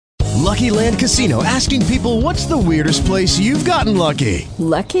Lucky Land Casino, asking people, what's the weirdest place you've gotten lucky?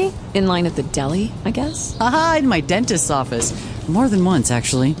 Lucky? In line at the deli, I guess? Aha, in my dentist's office. More than once,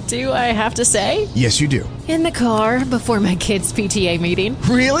 actually. Do I have to say? Yes, you do. In the car before my kids' PTA meeting.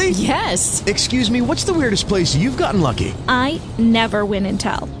 Really? Yes. Excuse me, what's the weirdest place you've gotten lucky? I never win and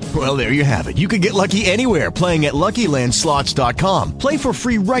tell. Well, there you have it. You can get lucky anywhere, playing at LuckyLandSlots.com. Play for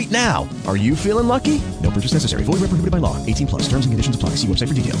free right now. Are you feeling lucky? No purchase necessary. Void where prohibited by law. 18 plus. Terms and conditions apply. See website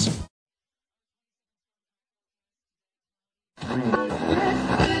for details.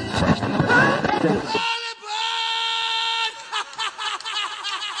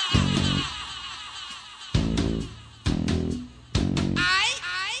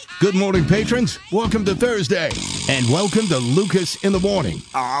 Good morning, patrons. Welcome to Thursday, and welcome to Lucas in the Morning.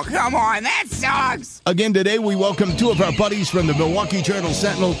 Oh, come on, that sucks. Again today, we welcome two of our buddies from the Milwaukee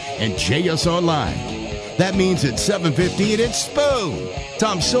Journal-Sentinel and JS Online. That means at 7:15, it's Spoon,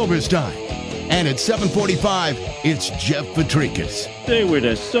 Tom Silverstein. And at 7:45, it's Jeff Patrikas. They were the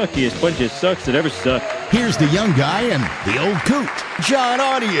suckiest bunch of sucks that ever sucked. Here's the young guy and the old coot, John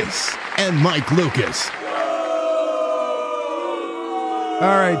Audius and Mike Lucas.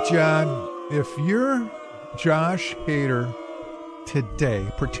 All right, John, if you're Josh Hader today,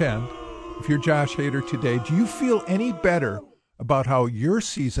 pretend, if you're Josh Hader today, do you feel any better about how your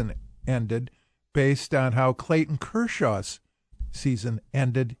season ended based on how Clayton Kershaw's season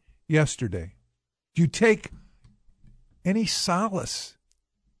ended yesterday? Do you take any solace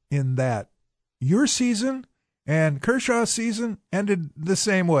in that? Your season and Kershaw's season ended the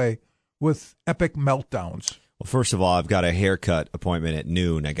same way with epic meltdowns. Well, first of all, I've got a haircut appointment at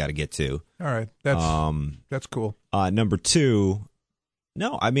noon I got to get to. All right. That's cool. Number two,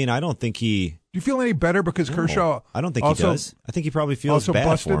 no, I mean, I don't think he... Do you feel any better because Kershaw... I don't think he does. I think he probably feels bad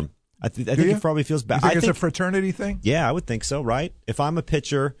busted? for him. I think he probably feels bad. You think it's a fraternity thing? Yeah, I would think so, right? If I'm a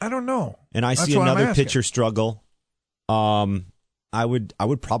pitcher... I don't know. And I see another pitcher struggle, I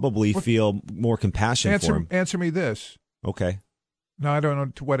would probably feel more compassion for him. Answer me this. Okay. Now, I don't know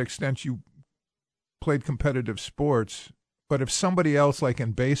to what extent you played competitive sports, but if somebody else, like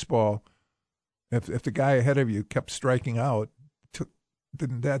in baseball, if the guy ahead of you kept striking out,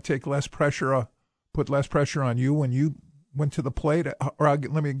 didn't that take less pressure, put less pressure on you when you went to the plate? Or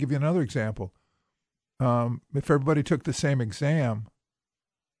let me give you another example. If everybody took the same exam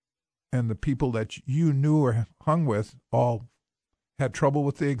and the people that you knew or hung with all had trouble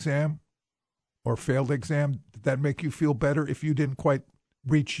with the exam or failed the exam, did that make you feel better if you didn't quite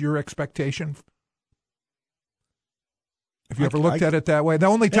reach your expectation? Have you ever looked at it that way? The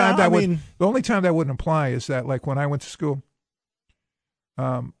only time that wouldn't apply is that, like, when I went to school,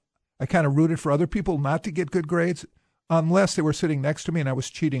 I kind of rooted for other people not to get good grades unless they were sitting next to me and I was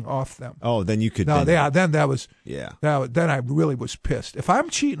cheating off them. Oh, then you could. Then I really was pissed. If I'm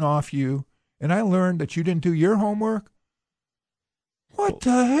cheating off you and I learned that you didn't do your homework, what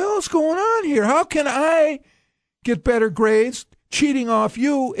the hell's going on here? How can I get better grades cheating off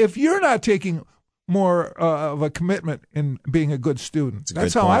you if you're not taking more of a commitment in being a good student?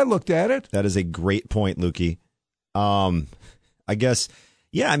 That's how I looked at it. That is a great point, Lukey. I guess,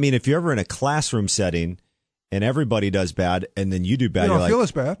 yeah, I mean, if you're ever in a classroom setting and everybody does bad and then you do bad, you don't you're feel like,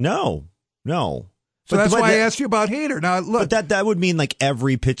 as bad. No. So that's why I asked you about Hader. Now, look. But that would mean like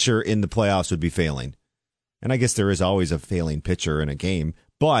every pitcher in the playoffs would be failing. And I guess there is always a failing pitcher in a game.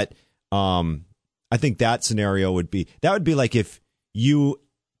 But I think that scenario would be like if you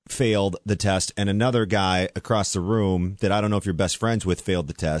failed the test and another guy across the room that I don't know if you're best friends with failed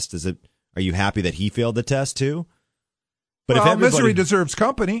the test. Are you happy that he failed the test too? But if misery deserves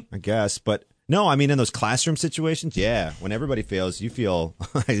company, I guess. But no, I mean, in those classroom situations, yeah, when everybody fails, you feel,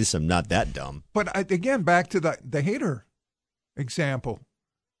 I'm not that dumb. But again, back to the Hader example.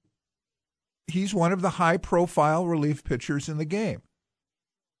 He's one of the high-profile relief pitchers in the game.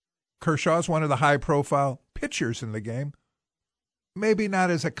 Kershaw's one of the high-profile pitchers in the game. Maybe not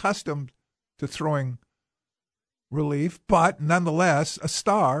as accustomed to throwing relief, but nonetheless a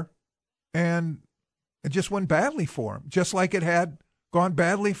star, and it just went badly for him, just like it had gone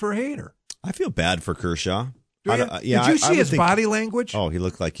badly for Hader. I feel bad for Kershaw. Did you see his body language? Oh, he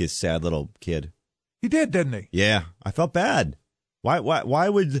looked like his sad little kid. He did, didn't he? Yeah, I felt bad. Why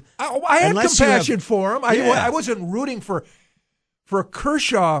would... I had compassion for him. I wasn't rooting for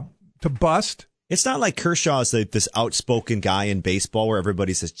Kershaw to bust. It's not like Kershaw's this outspoken guy in baseball where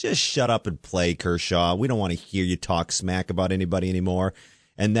everybody says, just shut up and play, Kershaw. We don't want to hear you talk smack about anybody anymore.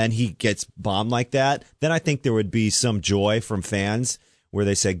 And then he gets bombed like that. Then I think there would be some joy from fans where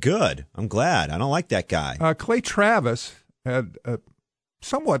they say, good, I'm glad. I don't like that guy. Clay Travis had a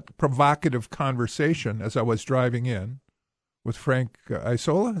somewhat provocative conversation as I was driving in with Frank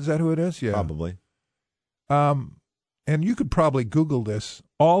Isola. Is that who it is? Yeah. Probably. And you could probably Google this.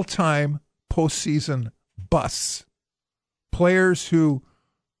 All-time postseason busts. Players who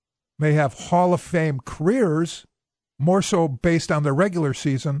may have Hall of Fame careers, more so based on their regular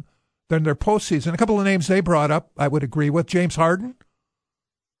season than their postseason. A couple of names they brought up, I would agree with. James Harden.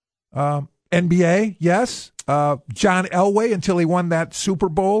 NBA, yes. John Elway until he won that Super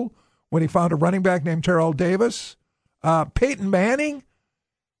Bowl when he found a running back named Terrell Davis. Peyton Manning,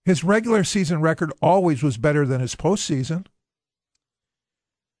 his regular season record always was better than his postseason.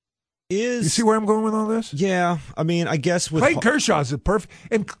 You see where I'm going with all this? Yeah, I mean, I guess with Clayton Kershaw's perfect.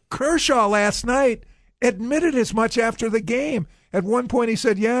 And Kershaw last night admitted as much after the game. At one point he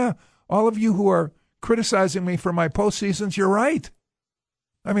said, yeah, all of you who are criticizing me for my postseasons, you're right.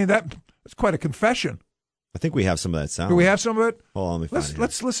 I mean, that's quite a confession. I think we have some of that sound. Do we have some of it? Hold on,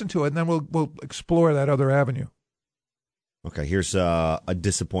 let's listen to it, and then we'll explore that other avenue. Okay, here's a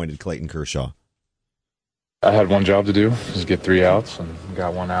disappointed Clayton Kershaw. I had one job to do, just get 3 outs, and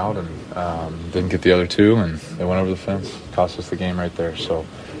got 1 out, and didn't get the other 2, and they went over the fence, cost us the game right there. So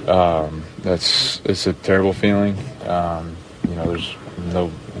it's a terrible feeling. There's no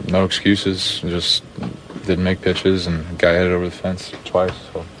excuses. Just didn't make pitches, and got headed over the fence twice.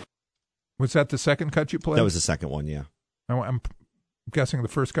 So. Was that the second cut you played? That was the second one, yeah. I'm guessing the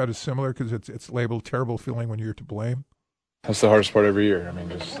first cut is similar because it's labeled terrible feeling when you're to blame. That's the hardest part every year. I mean,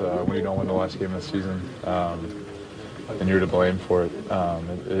 just when you don't win the last game of the season and you're to blame for it,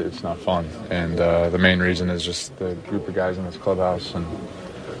 it's not fun. And the main reason is just the group of guys in this clubhouse. And,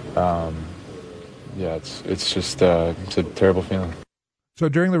 it's just it's a terrible feeling. So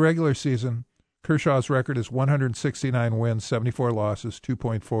during the regular season, Kershaw's record is 169 wins, 74 losses,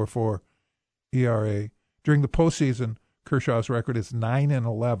 2.44 ERA. During the postseason, Kershaw's record is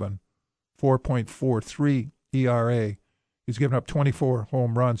 9-11, 4.43 ERA. He's given up 24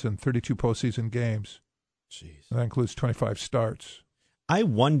 home runs in 32 postseason games. Jeez. And that includes 25 starts. I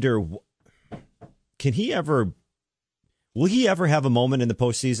wonder, will he ever have a moment in the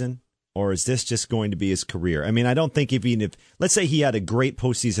postseason? Or is this just going to be his career? I mean, I don't think even if, let's say he had a great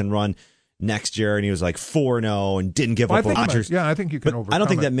postseason run next year and he was like 4-0 and didn't give up a Dodgers. Yeah, I think you can overcome I don't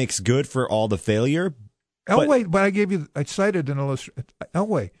think it. that makes good for all the failure. Elway, but I cited an illustration.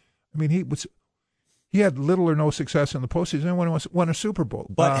 Elway, I mean, he had little or no success in the postseason and won a Super Bowl.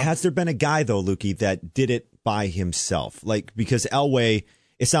 But has there been a guy, though, Lukey, that did it by himself? Like, because Elway,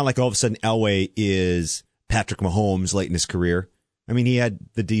 it's not like all of a sudden Elway is Patrick Mahomes late in his career. I mean, he had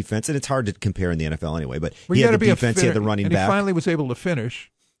the defense, and it's hard to compare in the NFL anyway, but he had the defense, he had the running back. And he finally was able to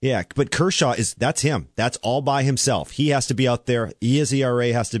finish. Yeah, but Kershaw, that's him. That's all by himself. He has to be out there. His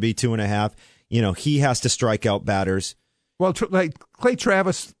ERA has to be 2.5. He has to strike out batters. Well, like Clay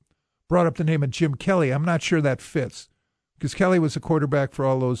Travis brought up the name of Jim Kelly. I'm not sure that fits because Kelly was the quarterback for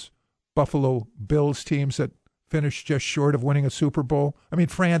all those Buffalo Bills teams that finished just short of winning a Super Bowl. I mean,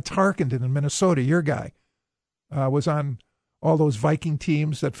 Fran Tarkenton in Minnesota, your guy, was on all those Viking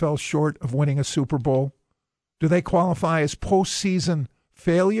teams that fell short of winning a Super Bowl. Do they qualify as postseason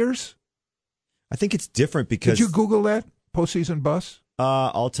failures? I think it's different because... Did you Google that? Postseason bust?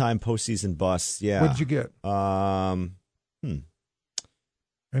 All-time postseason bust, yeah. What did you get? Who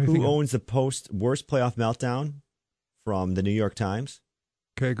owns the worst playoff meltdown from the New York Times?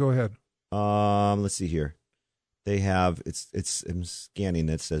 Okay, go ahead. Let's see here. They have I'm scanning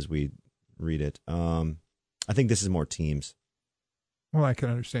it as we read it. I think this is more teams. Well, I can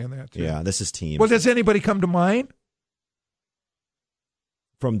understand that too. Yeah, this is teams. Well, does anybody come to mind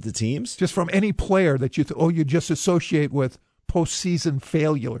from the teams? Just from any player that you just associate with postseason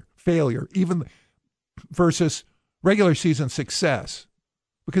failure, even versus regular season success.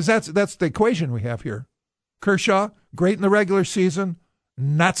 Because that's the equation we have here. Kershaw, great in the regular season,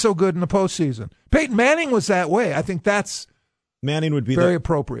 not so good in the postseason. Peyton Manning was that way. I think that's Manning would be very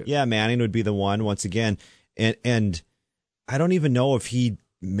appropriate. Yeah, Manning would be the one once again. And I don't even know if he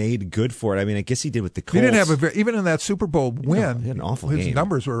made good for it. I mean, I guess he did with the Colts. He didn't have even in that Super Bowl win. He had an awful his game.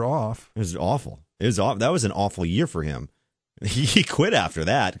 Numbers were off. It was awful. That was an awful year for him. He quit after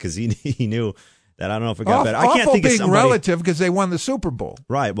that because he knew that I don't know if it got better. I can't think of somebody relative because they won the Super Bowl.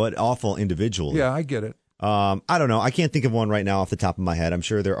 Right, but awful individually. Yeah, I get it. I don't know. I can't think of one right now off the top of my head. I'm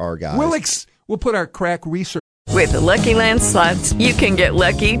sure there are guys. We'll put our crack research. With the Lucky Land Slots, you can get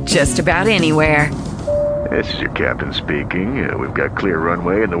lucky just about anywhere. This is your captain speaking. We've got clear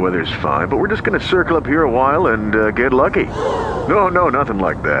runway and the weather's fine, but we're just going to circle up here a while and get lucky. No, nothing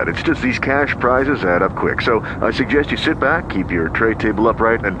like that. It's just these cash prizes add up quick. So I suggest you sit back, keep your tray table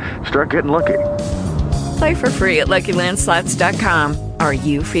upright, and start getting lucky. Play for free at LuckyLandSlots.com. Are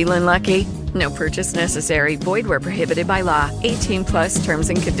you feeling lucky? No purchase necessary. Void where prohibited by law. 18+ terms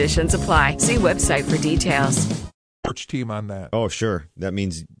and conditions apply. See website for details. Team on that. Oh, sure. That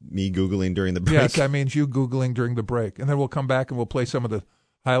means me Googling during the break. Yes, that means you Googling during the break. And then we'll come back and we'll play some of the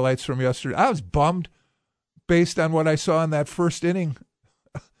highlights from yesterday. I was bummed based on what I saw in that first inning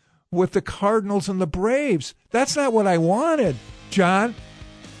with the Cardinals and the Braves. That's not what I wanted, John.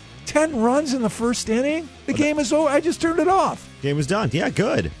 10 runs in the first inning? The game is over. I just turned it off. Game was done. Yeah,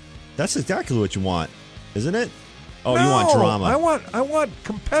 good. That's exactly what you want, isn't it? Oh, no, you want drama. I want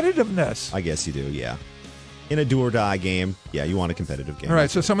competitiveness. I guess you do, yeah. In a do-or-die game, yeah, you want a competitive game. All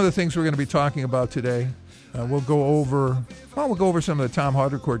right, so some of the things we're going to be talking about today, we'll go over some of the Tom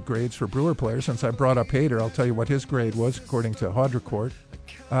Haudricourt grades for Brewer players. Since I brought up Hader, I'll tell you what his grade was according to Haudricourt.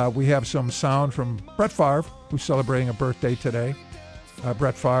 We have some sound from Brett Favre, who's celebrating a birthday today.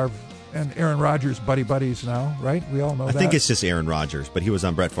 Brett Favre and Aaron Rodgers buddies now, right? We all know that. I think it's just Aaron Rodgers, but he was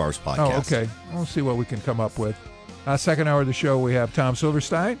on Brett Favre's podcast. Oh, okay. We'll see what we can come up with. Second hour of the show, we have Tom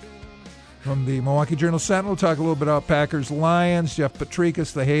Silverstein from the Milwaukee Journal-Sentinel. We'll talk a little bit about Packers-Lions. Jeff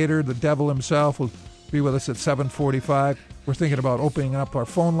Petrikas, the hater, the devil himself, will be with us at 7:45. We're thinking about opening up our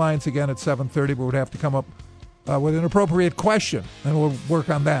phone lines again at 7:30, but we'd have to come up with an appropriate question, and we'll work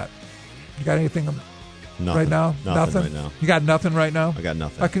on that. You got anything right now? Nothing right now. You got nothing right now? I got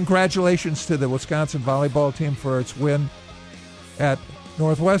nothing. Congratulations to the Wisconsin volleyball team for its win at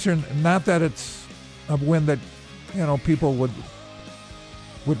Northwestern. Not that it's a win that people would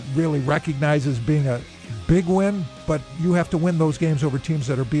really recognize as being a big win, but you have to win those games over teams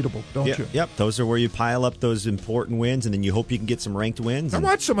that are beatable, don't you? Yep, those are where you pile up those important wins, and then you hope you can get some ranked wins. I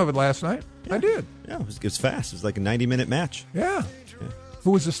watched some of it last night. Yeah. I did. Yeah, it was fast. It was like a 90-minute match. Yeah.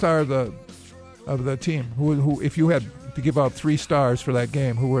 Who was the star of the team? Who, if you had to give out 3 stars for that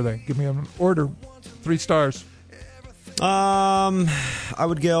game, who were they? Give me an order. 3 stars. I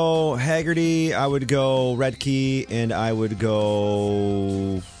would go Haggerty, I would go Redkey, and I would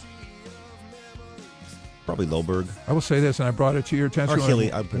go probably Loberg. I will say this, and I brought it to your attention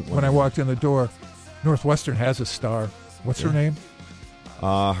when I walked in the door. Northwestern has a star. What's her name?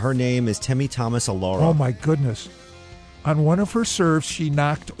 Her name is Temi Thomas-Alora. Oh, my goodness. On one of her serves, she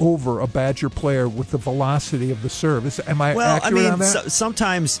knocked over a Badger player with the velocity of the serve. Am I accurate on that?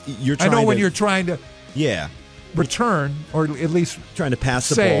 Sometimes you're trying when you're trying to return, or at least trying to pass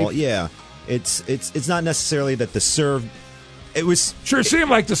the ball. Yeah. It's not necessarily that the serve... It was... Sure seemed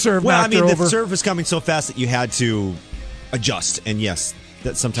like the serve knocked her over. The serve was coming so fast that you had to adjust. And yes,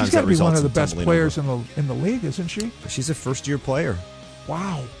 that sometimes She's got that to be results one of the best players over. in the league, isn't she? She's a first-year player.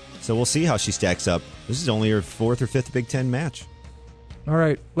 Wow. So we'll see how she stacks up. This is only her 4th or 5th Big Ten match. All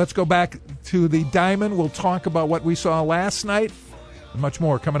right, let's go back to the diamond. We'll talk about what we saw last night and much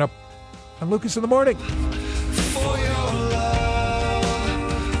more coming up on Lucas in the Morning.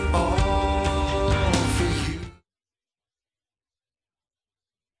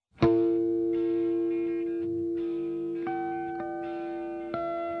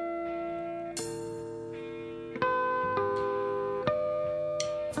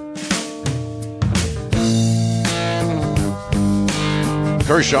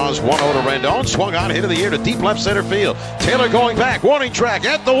 Kershaw's 1-0 to Rendon. Swung on, hit in the air to deep left center field. Taylor going back. Warning track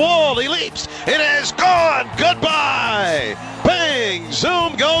at the wall. He leaps. It is gone. Goodbye. Bang.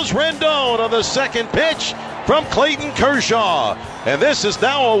 Zoom goes Rendon on the second pitch from Clayton Kershaw. And this is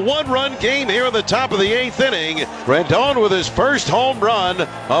now a 1-run game here in the top of the 8th inning. Rendon with his first home run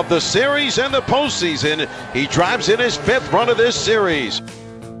of the series and the postseason. He drives in his 5th run of this series.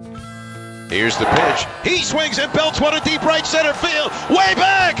 Here's the pitch. He swings and belts one to deep right center field. Way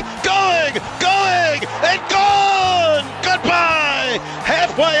back. Going, and gone. Goodbye.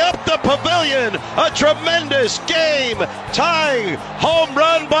 Halfway up the pavilion. A tremendous game. Tying home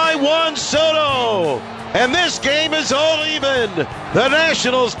run by Juan Soto. And this game is all even. The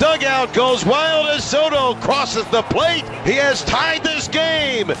Nationals dugout goes wild as Soto crosses the plate. He has tied this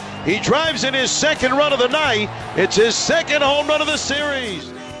game. He drives in his 2nd run of the night. It's his 2nd home run of the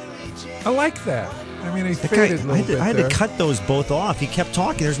series. I like that. I mean, he faded a little bit. I had to cut those both off. He kept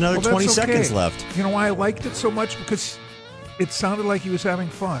talking. There's another 20 seconds left. You know why I liked it so much? Because it sounded like he was having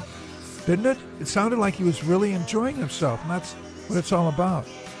fun. Didn't it? It sounded like he was really enjoying himself, and that's what it's all about.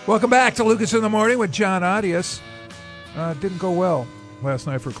 Welcome back to Lucas in the Morning with John Audius. Didn't go well last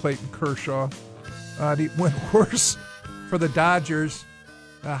night for Clayton Kershaw. It went worse for the Dodgers.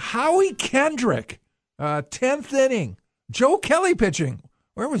 Howie Kendrick, 10th inning. Joe Kelly pitching.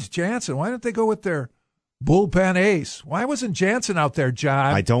 Where was Jansen? Why didn't they go with their bullpen ace? Why wasn't Jansen out there,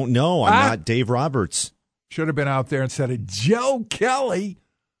 John? I don't know. I'm not Dave Roberts. Should have been out there instead of Joe Kelly.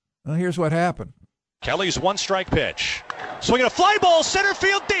 Well, here's what happened. Kelly's 1-strike pitch. Swinging a fly ball, center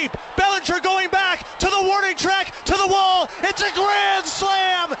field deep. Bellinger going back to the warning track, to the wall. It's a grand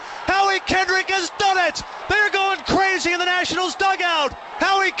slam. Howie Kendrick has done it. They're going crazy in the Nationals dugout.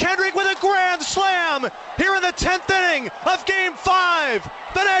 Howie Kendrick with a grand slam here in the 10th inning of Game 5.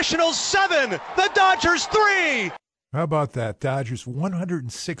 The Nationals 7, the Dodgers 3. How about that? Dodgers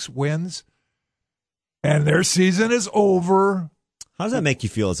 106 wins, and their season is over. How does that make you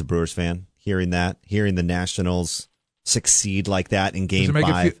feel as a Brewers fan, hearing that, hearing the Nationals succeed like that in Game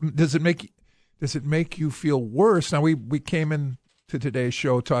 5? Does it make you feel worse? Now, we came in to today's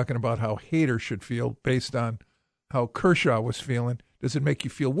show talking about how Hader should feel based on how Kershaw was feeling. Does it make you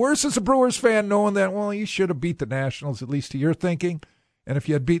feel worse as a Brewers fan knowing that, well, you should have beat the Nationals, at least to your thinking? And if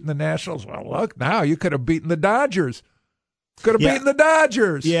you had beaten the Nationals, well, look, now you could have beaten the Dodgers. Beaten the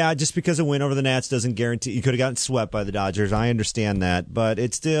Dodgers. Yeah, just because a win over the Nats doesn't guarantee you could have gotten swept by the Dodgers. I understand that, but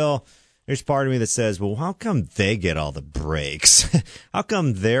it's still, there's part of me that says, well, how come they get all the breaks? How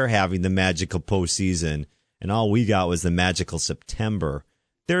come they're having the magical postseason and all we got was the magical September?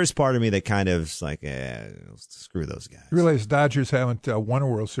 There is part of me that kind of is like, screw those guys. You realize Dodgers haven't won a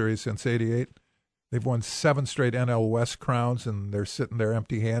World Series since '88. They've won 7 straight NL West crowns, and they're sitting there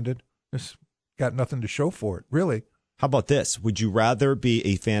empty-handed. Just got nothing to show for it, really. How about this? Would you rather be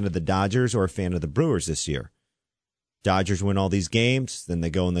a fan of the Dodgers or a fan of the Brewers this year? Dodgers win all these games, then they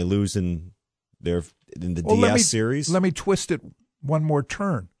go and they lose in the DS series. Let me twist it one more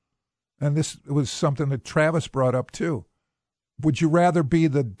turn. And this was something that Travis brought up too. Would you rather be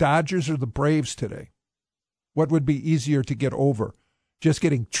the Dodgers or the Braves today? What would be easier to get over? Just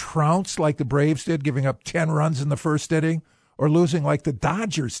getting trounced like the Braves did, giving up 10 runs in the first inning, or losing like the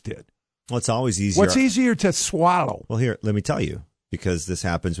Dodgers did? Well, it's always easier. What's easier to swallow? Well, here, let me tell you, because this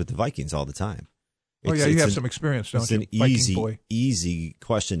happens with the Vikings all the time. You have some experience, don't you? It's an easy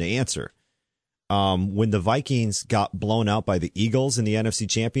question to answer. When the Vikings got blown out by the Eagles in the NFC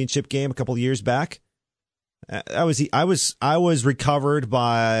Championship game a couple of years back, I was recovered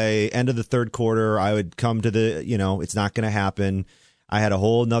by end of the third quarter. I would come to it's not going to happen. I had a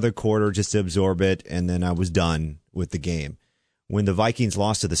whole another quarter just to absorb it, and then I was done with the game. When the Vikings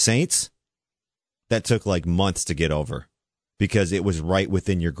lost to the Saints, that took like months to get over because it was right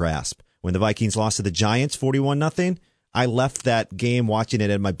within your grasp. When the Vikings lost to the Giants 41-0, I left that game watching it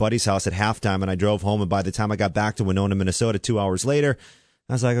at my buddy's house at halftime, and I drove home, and by the time I got back to Winona, Minnesota 2 hours later,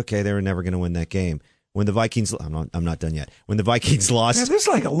 I was like, okay, they were never going to win that game. When the Vikings, I'm not done yet. When the Vikings lost, man, there's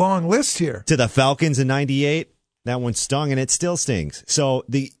like a long list here, to the Falcons in '98, that one stung and it still stings. So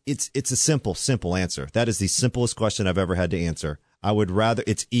it's a simple answer. That is the simplest question I've ever had to answer. I would rather,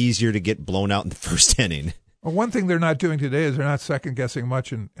 it's easier to get blown out in the first inning. Well, one thing they're not doing today is they're not second guessing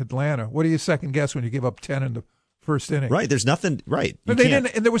much in Atlanta. What do you second guess when you give up 10 in the first inning? Right. There's nothing. Right. But they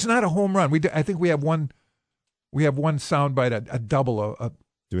didn't, and there was not a home run. I think we have one. We have one soundbite, a double, a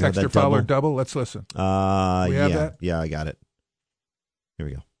Dexter Fowler double. Let's listen. We have that? Yeah, I got it. Here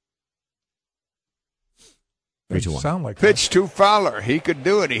we go. 3-2-1. Sound like pitch to Fowler. He could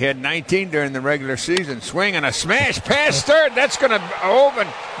do it. He had 19 during the regular season. Swing and a smash past third. That's going to open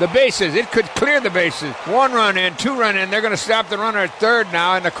the bases. It could clear the bases. 1 run in, 2 run in. They're going to stop the runner at third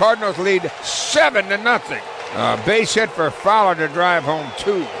now, and the Cardinals lead 7-0. Base hit for Fowler to drive home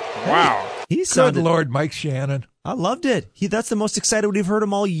 2. Wow. Good Lord, Mike Shannon. I loved it. That's the most excited we've heard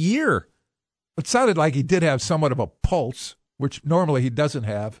him all year. It sounded like he did have somewhat of a pulse, which normally he doesn't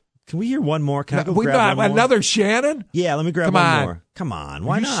have. Can we hear one more? Can I go grab one more? Another Shannon? Yeah, let me grab one more. Come on,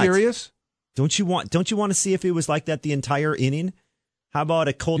 why not? Are you serious? Don't you want to see if it was like that the entire inning? How about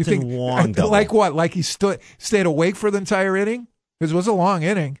a Colton Wong double? Like what? Like he stayed awake for the entire inning? Because it was a long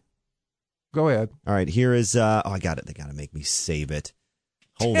inning. Go ahead. All right, here is. I got it. They got to make me save it.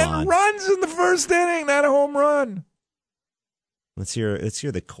 Hold on. 10 runs in the first inning, not a home run. Let's hear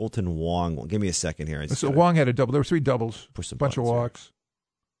the Colton Wong one. Give me a second here. So Wong had a double. There were 3 doubles. Push a bunch of walks. Here.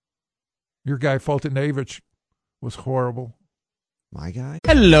 Your guy Fultonavich was horrible. My guy?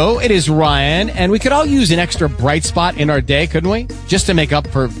 Hello, it is Ryan, and we could all use an extra bright spot in our day, couldn't we? Just to make up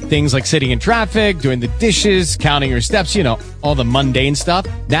for things like sitting in traffic, doing the dishes, counting your steps, all the mundane stuff.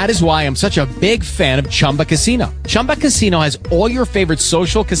 That is why I'm such a big fan of Chumba Casino. Chumba Casino has all your favorite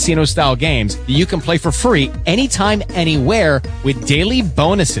social casino-style games that you can play for free anytime, anywhere with daily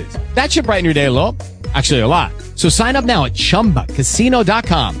bonuses. That should brighten your day a little. Actually, a lot. So sign up now at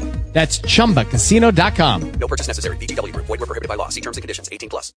ChumbaCasino.com. That's ChumbaCasino.com. No purchase necessary. VGW Group. Void where prohibited by law. See terms and conditions.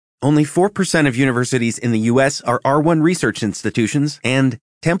 18+. Only 4% of universities in the U.S. are R1 research institutions, and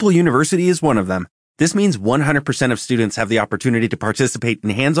Temple University is one of them. This means 100% of students have the opportunity to participate in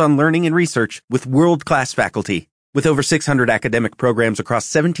hands-on learning and research with world-class faculty. With over 600 academic programs across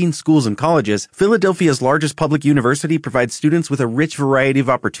 17 schools and colleges, Philadelphia's largest public university provides students with a rich variety of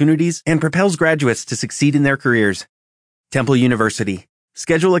opportunities and propels graduates to succeed in their careers. Temple University.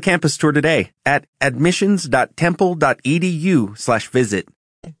 Schedule a campus tour today at admissions.temple.edu/visit.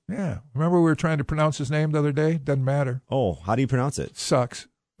 Yeah. Remember we were trying to pronounce his name the other day? Doesn't matter. Oh, how do you pronounce it? Sucks.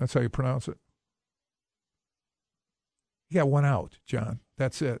 That's how you pronounce it. You got one out, John.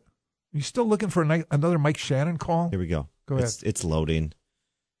 That's it. You still looking for another Mike Shannon call? Here we go. Go ahead. It's loading.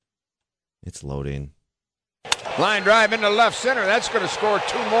 It's loading. Line drive into left center. That's going to score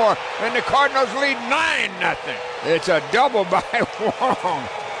 2 more. And the Cardinals lead 9-0. It's a double by Wong.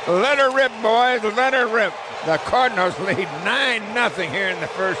 Let her rip, boys. Let her rip. The Cardinals lead 9-0 here in the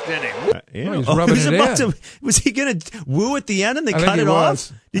first inning. He's rubbing it in. Was he going to woo at the end and they cut it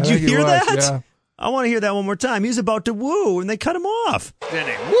off? Did you hear that? Yeah. I want to hear that one more time. He was about to woo and they cut him off.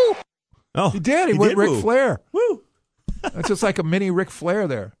 Woo. Oh, he did. He went Ric woo. Flair. Woo. That's just like a mini Ric Flair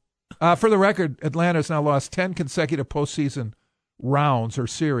there. For the record, Atlanta has now lost 10 consecutive postseason rounds or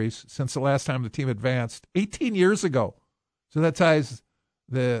series since the last time the team advanced 18 years ago. So that ties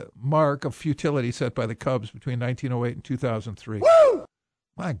the mark of futility set by the Cubs between 1908 and 2003. Woo!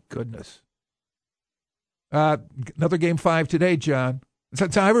 My goodness. Another Game 5 today, John.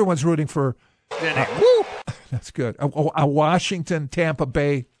 That's how everyone's rooting for. Woo! That's good. A Washington-Tampa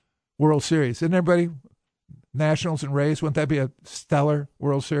Bay World Series. Isn't everybody Nationals and Rays? Wouldn't that be a stellar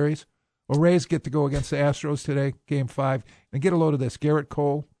World Series? Well, Rays get to go against the Astros today, Game 5. And get a load of this. Garrett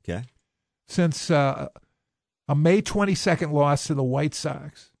Cole. Okay. Since a May 22nd loss to the White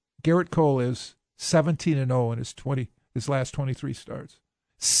Sox, Garrett Cole is 17-0 in his last 23 starts.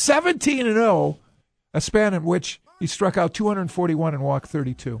 17-0, a span in which he struck out 241 and walked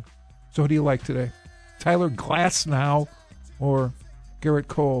 32. So who do you like today? Tyler Glasnow or Garrett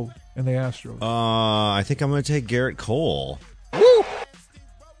Cole and the Astros? I think I'm going to take Garrett Cole. Woo!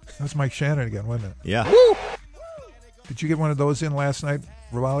 That's Mike Shannon again, wasn't it? Yeah. Woo! Did you get one of those in last night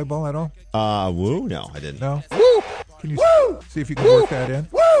for volleyball at all? Woo? No, I didn't. No? Woo! Can you see if you can work that in?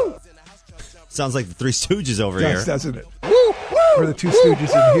 Woo! Sounds like the Three Stooges over Yes, here. doesn't it? Woo! Woo! Or the Two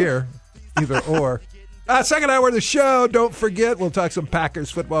Stooges in here. Either or. Second hour of the show. Don't forget, we'll talk some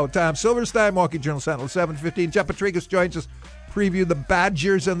Packers football with Tom Silverstein, Milwaukee Journal Sentinel, 7:15. Jeff Patrigas joins us. Preview the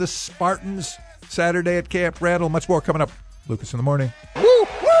Badgers and the Spartans Saturday at Camp Randall. Much more coming up. Lucas in the morning. Woo!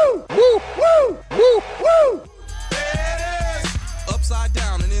 Woo! Woo! Woo! Woo! Woo! Upside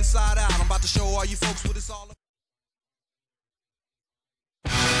down and inside out. I'm about to show all you folks what it's all about.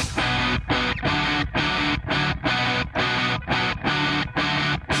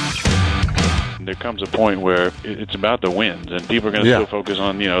 There comes a point where it's about the wins, and people are going to still focus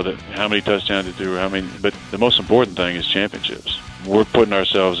on, how many touchdowns they threw, but the most important thing is championships. We're putting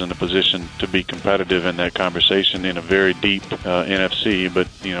ourselves in a position to be competitive in that conversation in a very deep NFC, but,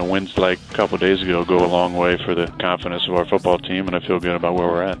 wins like a couple of days ago go a long way for the confidence of our football team, and I feel good about where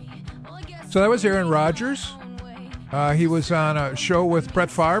we're at. So that was Aaron Rodgers. He was on a show with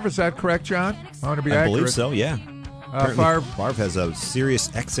Brett Favre. Is that correct, John? I want to be accurate. I believe so, yeah. Favre has a Sirius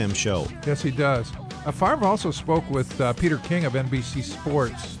XM show. Yes, he does. Favre also spoke with Peter King of NBC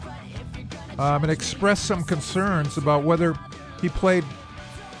Sports and expressed some concerns about whether he played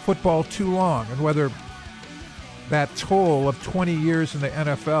football too long and whether that toll of 20 years in the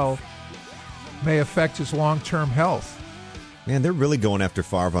NFL may affect his long-term health. Man, they're really going after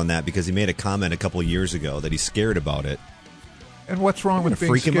Favre on that because he made a comment a couple of years ago that he's scared about it. And what's wrong with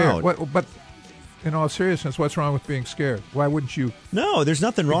being freak scared? him out. But in all seriousness, what's wrong with being scared? Why wouldn't you? No, there's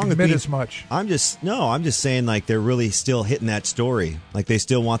nothing wrong with being as much. I'm just saying like they're really still hitting that story. Like they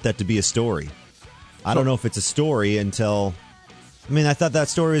still want that to be a story. I don't know if it's a story until. I mean, I thought that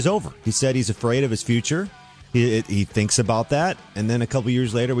story was over. He said he's afraid of his future. He thinks about that, and then a couple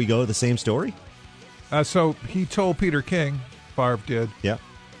years later, we go to the same story. So he told Peter King, Favre did, yeah,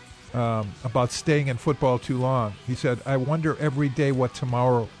 about staying in football too long. He said, "I wonder every day what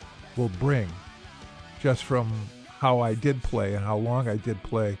tomorrow will bring." Just from how I did play and how long I did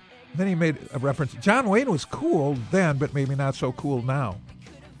play. And then he made a reference. John Wayne was cool then, but maybe not so cool now.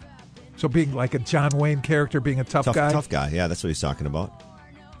 So being like a John Wayne character, being a tough guy. Tough guy, yeah, that's what he's talking about.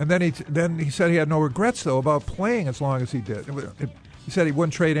 And then he said he had no regrets, though, about playing as long as he did. He said he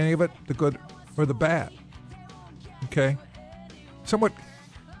wouldn't trade any of it, the good or the bad. Okay? Somewhat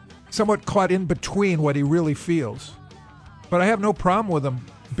caught in between what he really feels. But I have no problem with him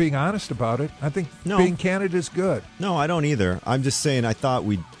being honest about it. I think being candid is good. No, I don't either. I'm just saying I thought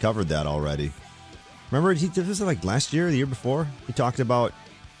we covered that already. Remember, this was like last year or the year before? He talked about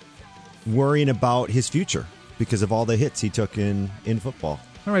worrying about his future because of all the hits he took in football.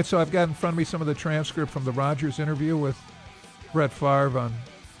 All right, so I've got in front of me some of the transcript from the Rodgers interview with Brett Favre on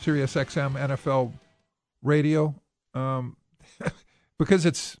Sirius XM NFL Radio.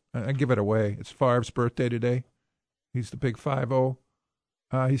 Because I give it away. It's Favre's birthday today. He's the big 5-0.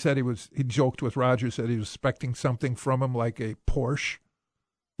 He said he joked with Rodgers, said he was expecting something from him like a Porsche.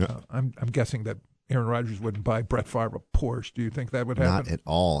 Yeah. I'm guessing that Aaron Rodgers wouldn't buy Brett Favre a Porsche. Do you think that would happen? Not at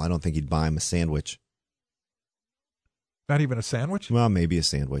all. I don't think he'd buy him a sandwich. Not even a sandwich? Well, maybe a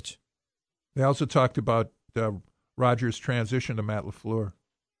sandwich. They also talked about Rodgers' transition to Matt LaFleur,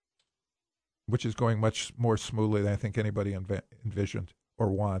 which is going much more smoothly than I think anybody envisioned or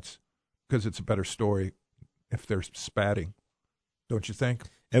wants, because it's a better story if they're spatting. Don't you think?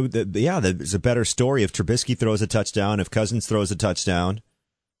 Yeah, there's a better story if Trubisky throws a touchdown, if Cousins throws a touchdown.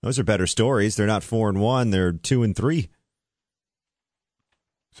 Those are better stories. They're not 4-1. They're 2-3.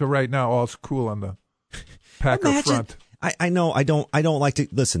 So right now, all's cool on the Packer front. I know. I don't like to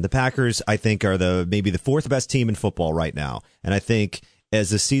listen. The Packers, I think, are maybe the fourth best team in football right now, and I think as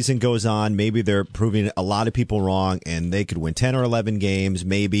the season goes on, maybe they're proving a lot of people wrong, and they could win 10 or 11 games,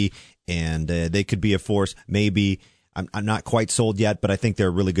 maybe, and they could be a force, maybe. I'm not quite sold yet, but I think they're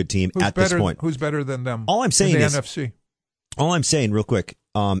a really good team at this point. Who's better than them? All I'm saying in the is NFC. All I'm saying, real quick,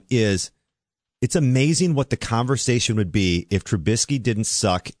 is it's amazing what the conversation would be if Trubisky didn't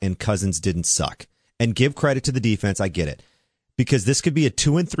suck and Cousins didn't suck. And give credit to the defense, I get it. Because this could be a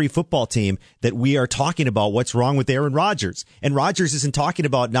 2-3 football team that we are talking about what's wrong with Aaron Rodgers. And Rodgers isn't talking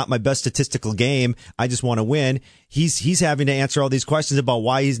about not my best statistical game, I just want to win. He's having to answer all these questions about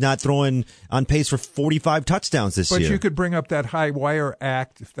why he's not throwing on pace for 45 touchdowns this year. But you could bring up that high wire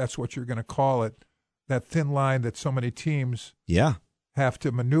act, if that's what you're going to call it, that thin line that so many teams have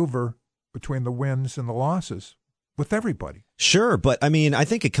to maneuver between the wins and the losses with everybody. Sure, but I mean, I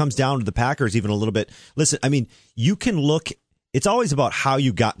think it comes down to the Packers even a little bit. Listen, I mean, you can look, it's always about how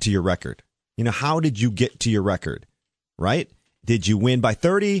you got to your record. You know, how did you get to your record, right? Did you win by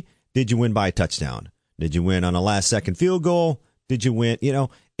 30? Did you win by a touchdown? Did you win on a last-second field goal? Did you win, you know?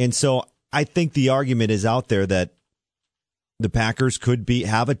 And so I think the argument is out there that the Packers could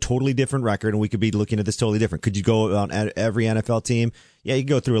have a totally different record, and we could be looking at this totally different. Could you go on every NFL team? Yeah, you can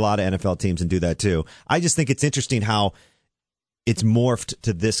go through a lot of NFL teams and do that too. I just think it's interesting how it's morphed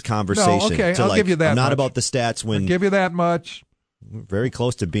to this conversation. No, okay, I'll give you that I'm not much. about the stats when I'll give you that much. Very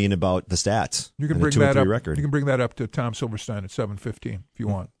close to being about the stats. You can bring that up. Record. You can bring that up to Tom Silverstein at 7:15 if you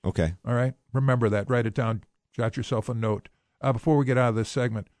want. Okay. All right. Remember that. Write it down. Jot yourself a note. Before we get out of this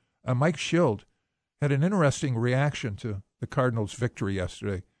segment, Mike Schild had an interesting reaction to the Cardinals' victory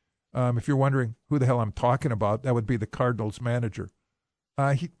yesterday. If you're wondering who the hell I'm talking about, that would be the Cardinals manager.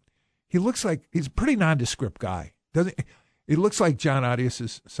 He looks like he's a pretty nondescript guy, doesn't he? He looks like John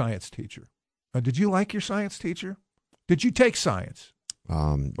Audius's science teacher. Did you like your science teacher? Did you take science?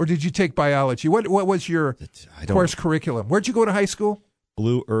 Or did you take biology? What was your course curriculum? Where'd you go to high school?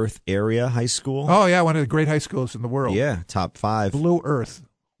 Blue Earth Area High School. Oh, yeah, one of the great high schools in the world. Yeah, top 5. Blue Earth.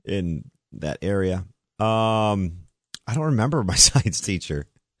 In that area. I don't remember my science teacher.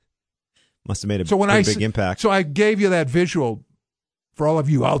 Must have made a pretty big impact. So I gave you that visual for all of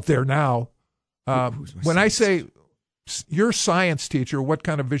you out there now. When I say your science teacher, what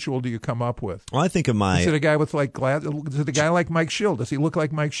kind of visual do you come up with? Well, I think of my... Is it a guy with like glasses? Is it a guy like Mike Schild? Does he look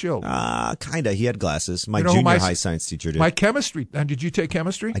like Mike Schild? Kind of. He had glasses. My junior high science teacher did. My chemistry. And did you take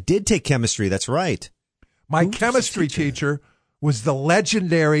chemistry? I did take chemistry. That's right. My chemistry teacher was the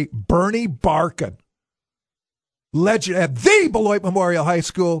legendary Bernie Barkin. Legend at the Beloit Memorial High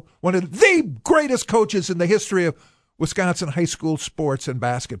School, one of the greatest coaches in the history of Wisconsin high school sports and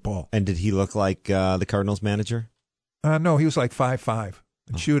basketball. And did he look like the Cardinals manager? No, he was like 5'5"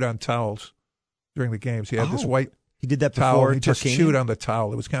 and chewed on towels during the games. He had this white he did that towel. before He just chewed on the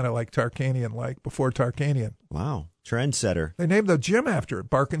towel. It was kind of like Tarkanian, before Tarkanian. Wow, trendsetter. They named the gym after it,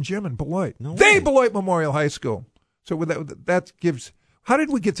 Barkin Gym in Beloit. No way. The Beloit Memorial High School. So with that gives... How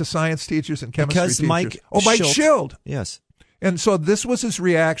did we get to science teachers and chemistry teachers? Mike Schild. Yes. And so this was his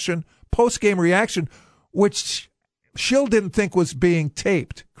reaction, post-game reaction, which Schild didn't think was being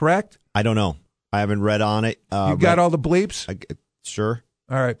taped, correct? I don't know. I haven't read on it. You got all the bleeps? Sure.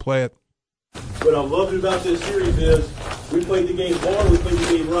 All right, play it. What I'm loving about this series is we played the game hard, we played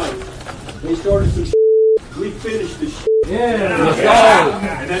the game right. We started some we finished the Yeah. Let's go.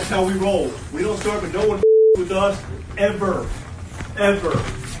 And that's how we roll. We don't start, but no one with us ever. Ever.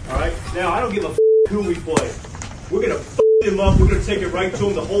 All right? Now, I don't give a who we play. We're going to them up. We're going to take it right to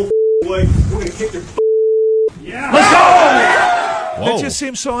them the whole way. We're going to kick their Yeah. Let's go! Whoa. That just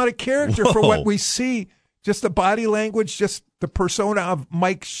seems so out of character for what we see. Just the body language, just the persona of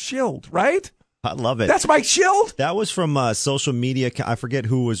Mike Schild, right? I love it. That's Mike Schild? That was from social media. I forget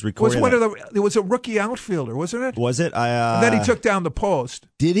who was recording It was a rookie outfielder, wasn't it? Was it? And then he took down the post.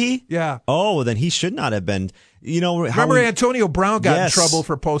 Did he? Yeah. Oh, then he should not have been. Remember Antonio Brown got in trouble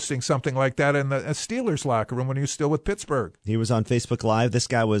for posting something like that in the Steelers locker room when he was still with Pittsburgh. He was on Facebook Live. This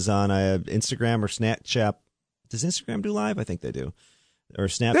guy was on Instagram or Snapchat. Does Instagram do live? I think they do. Or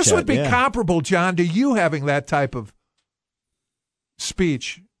Snapchat. This would be comparable, John, to you having that type of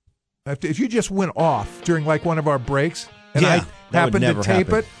speech. If you just went off during like one of our breaks and I happened to tape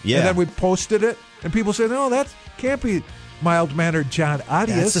it and then we posted it and people said, no, that can't be mild-mannered John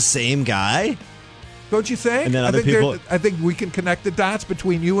Arias. That's the same guy. Don't you think? And then other people. I think we can connect the dots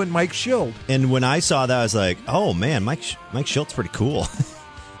between you and Mike Schild. And when I saw that, I was like, oh, man, Mike Schildt's pretty cool.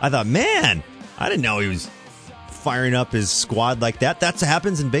 I thought, man, I didn't know he was firing up his squad like that. That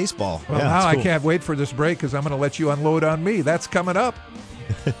happens in baseball. Well, now I can't wait for this break because I'm going to let you unload on me. That's coming up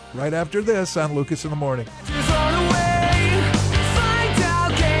right after this on Lucas in the Morning.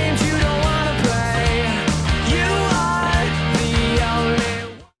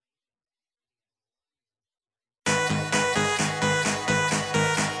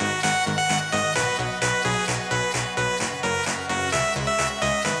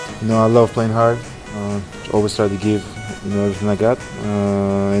 I love playing hard. Always try to give, everything I got,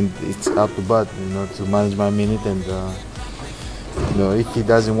 and it's up to Bud, to manage my minute. And if he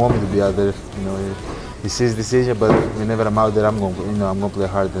doesn't want me to be out there, it's his decision. But whenever I'm out there, I'm going to play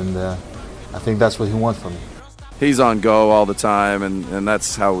hard, and I think that's what he wants from me. He's on go all the time, and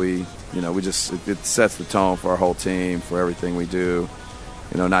that's how we it sets the tone for our whole team, for everything we do.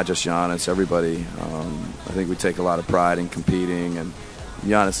 Not just Giannis, everybody. I think we take a lot of pride in competing, and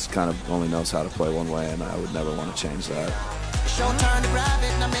Giannis kind of only knows how to play one way, and I would never want to change that.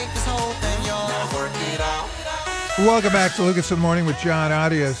 Welcome back to Lucas in the Morning with John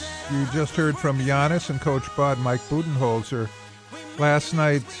Arias. You just heard from Giannis and Coach Bud, Mike Budenholzer. Last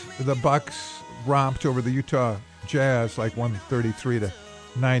night, the Bucks romped over the Utah Jazz like 133-99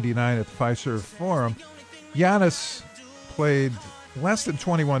 at the Fiserv Forum. Giannis played less than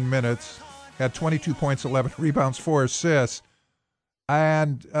 21 minutes, had 22 points, 11 rebounds, 4 assists.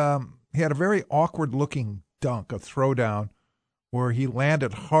 And he had a very awkward-looking dunk, a throwdown, where he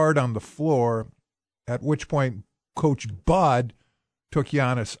landed hard on the floor, at which point Coach Bud took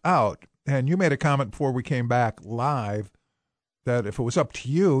Giannis out. And you made a comment before we came back live that if it was up to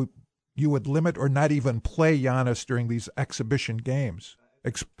you, you would limit or not even play Giannis during these exhibition games.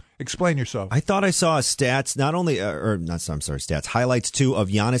 Explain yourself. I thought I saw stats, stats, highlights too, of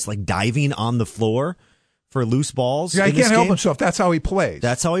Giannis like diving on the floor for loose balls. Yeah, he can't help himself. That's how he plays.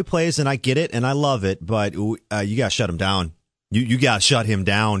 That's how he plays, and I get it, and I love it, but you got to shut him down. You got to shut him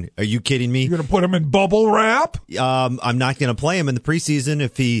down. Are you kidding me? You're going to put him in bubble wrap? I'm not going to play him in the preseason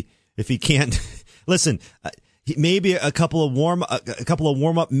if he can't. Listen, maybe a couple of warm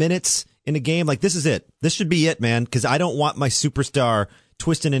up minutes in a game. Like, this is it. This should be it, man, because I don't want my superstar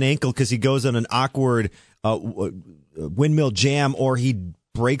twisting an ankle because he goes on an awkward windmill jam, or he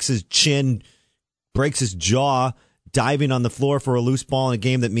breaks his chin, breaks his jaw diving on the floor for a loose ball in a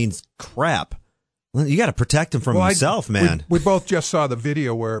game that means crap. You got to protect him from himself, man. We both just saw the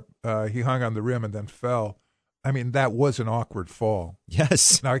video where he hung on the rim and then fell. I mean, that was an awkward fall.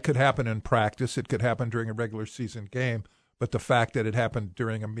 Yes. Now, it could happen in practice. It could happen during a regular season game. But the fact that it happened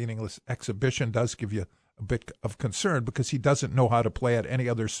during a meaningless exhibition does give you a bit of concern because he doesn't know how to play at any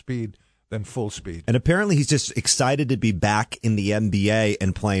other speed than full speed. And apparently he's just excited to be back in the NBA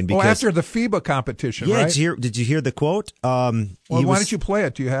and playing. Because, after the FIBA competition, yeah, right? Did you hear the quote? Why don't you play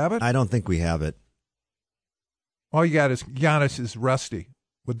it? Do you have it? I don't think we have it. All you got is Giannis is rusty.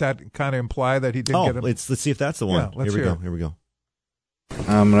 Would that kind of imply that he didn't get him? Let's see if that's the one. Yeah, let's Here hear we go.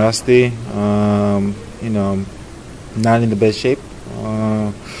 I'm rusty. I'm not in the best shape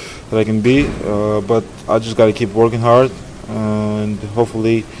that I can be, but I just got to keep working hard, and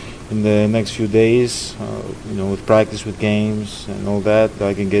hopefully in the next few days, with practice, with games and all that,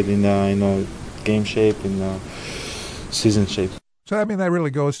 I can get in game shape and season shape. So I mean, that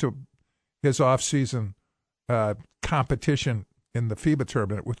really goes to his off-season competition in the FIBA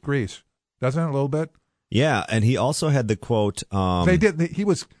tournament with Greece, doesn't it? A little bit. Yeah, and he also had the quote. He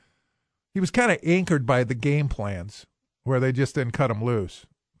was kind of anchored by the game plans, where they just didn't cut him loose,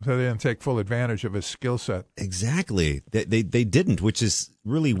 so they didn't take full advantage of his skill set. Exactly, they didn't, which is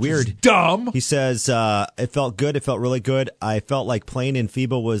really weird. It's dumb. He says it felt good. It felt really good. I felt like playing in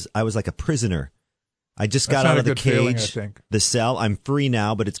FIBA I was like a prisoner. I just got out of the cage, feeling, I think. The cell. I'm free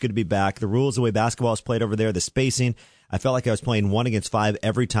now, but it's good to be back. The rules, the way basketball is played over there, the spacing. I felt like I was playing 1 against 5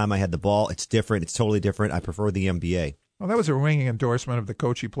 every time I had the ball. It's different. It's totally different. I prefer the NBA. Well, that was a ringing endorsement of the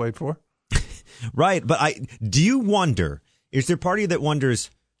coach he played for. Right, but do you wonder, is there a part of you that wonders,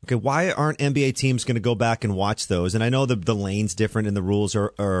 okay, why aren't NBA teams going to go back and watch those? And I know the lane's different and the rules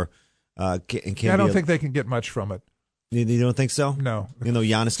are I don't think they can get much from it. You don't think so? No. Even though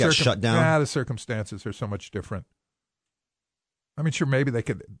Giannis got shut down? Yeah, the circumstances are so much different. I mean, sure, maybe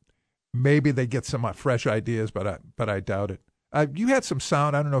they get some fresh ideas, but I doubt it. You had some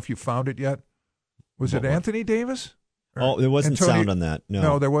sound. I don't know if you found it yet. Was it Anthony Davis? There wasn't sound on that.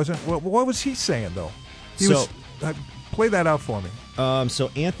 No, there wasn't. What was he saying though? Play that out for me. So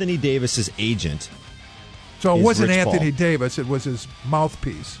Anthony Davis's agent. So it wasn't Rich Anthony Paul. Davis. It was his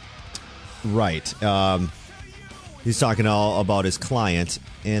mouthpiece. Right. He's talking all about his client,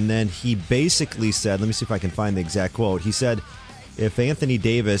 and then he basically said, let me see if I can find the exact quote. He said, if Anthony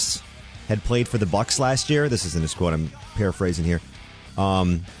Davis had played for the Bucks last year, this isn't his quote, I'm paraphrasing here,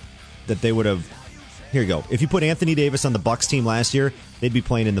 that they would have, here you go. If you put Anthony Davis on the Bucks team last year, they'd be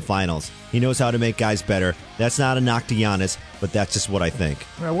playing in the finals. He knows how to make guys better. That's not a knock to Giannis, but that's just what I think.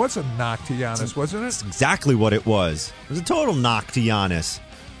 Well, it was a knock to Giannis, wasn't it? That's exactly what it was. It was a total knock to Giannis.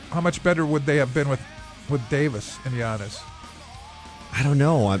 How much better would they have been with Davis and Giannis? I don't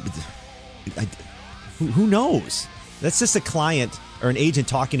know. Who knows? That's just a client or an agent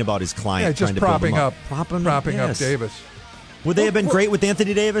talking about his client. Yeah, just propping up Davis. Would they have been great with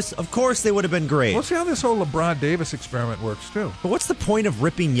Anthony Davis? Of course they would have been great. We'll see how this whole LeBron Davis experiment works, too. But what's the point of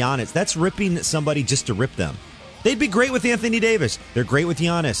ripping Giannis? That's ripping somebody just to rip them. They'd be great with Anthony Davis. They're great with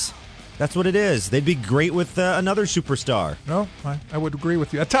Giannis. That's what it is. They'd be great with another superstar. No, I would agree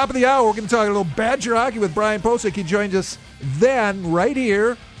with you. At top of the hour, we're going to talk a little Badger hockey with Brian Posick. He joins us then right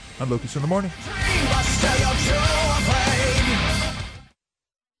here on Lucas in the Morning.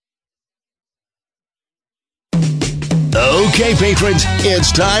 Okay, patrons,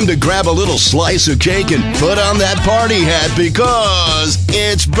 it's time to grab a little slice of cake and put on that party hat because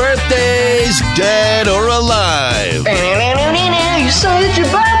it's birthdays, dead or alive. You said it's your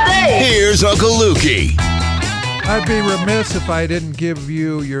birthday. Here's Uncle Lukey. I'd be remiss if I didn't give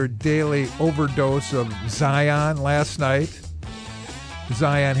you your daily overdose of Zion last night.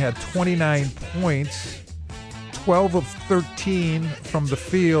 Zion had 29 points, 12 of 13 from the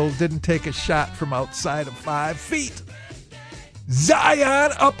field, didn't take a shot from outside of 5 feet.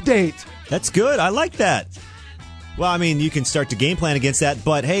 Zion update. That's good. I like that. Well, I mean, you can start to game plan against that,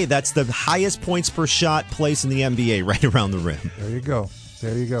 but hey, that's the highest points per shot place in the NBA, right around the rim. There you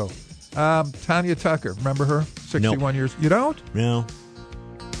go. Tanya Tucker, remember her? 61 years. You don't? No.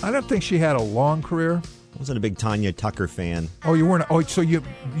 I don't think she had a long career. I wasn't a big Tanya Tucker fan. Oh, you weren't? Oh, so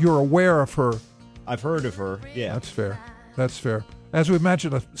you're aware of her. I've heard of her, yeah. That's fair. As we've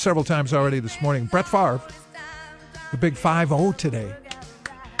mentioned several times already this morning, Brett Favre, the big 5-0 today.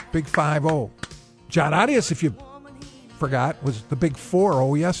 Big 5-0. John Arias, if you forgot, was the big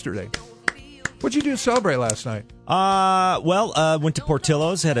 4-0 yesterday. What'd you do to celebrate last night? Went to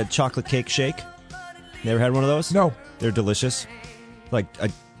Portillo's, had a chocolate cake shake. Never had one of those? No. They're delicious. Like a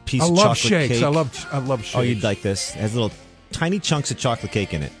piece of chocolate shakes. cake. I love shakes. Oh, you'd like this. It has little tiny chunks of chocolate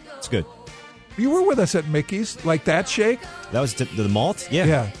cake in it. It's good. You were with us at Mickey's, like that shake? That was the malt?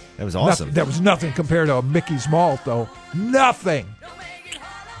 Yeah. That was awesome. That was nothing compared to a Mickey's malt, though. Nothing.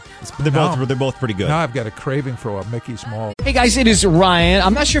 They're both pretty good. Now I've got a craving for a Mickey's malt. Hey guys, it is Ryan.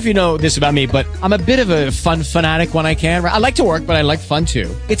 I'm not sure if you know this about me, but I'm a bit of a fun fanatic when I can. I like to work, but I like fun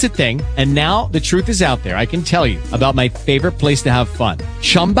too. It's a thing. And now the truth is out there. I can tell you about my favorite place to have fun.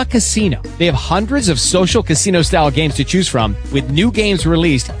 Chumba Casino. They have hundreds of social casino style games to choose from with new games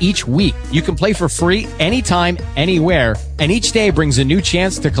released each week. You can play for free anytime, anywhere. And each day brings a new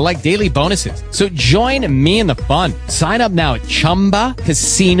chance to collect daily bonuses. So join me in the fun. Sign up now at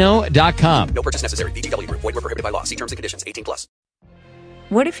ChumbaCasino.com. No purchase necessary. VGW Group. Void where prohibited by law. See terms and conditions. 18+.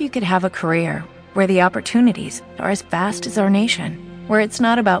 What if you could have a career where the opportunities are as vast as our nation, where it's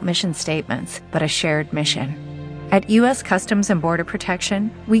not about mission statements, but a shared mission? At U.S. Customs and Border Protection,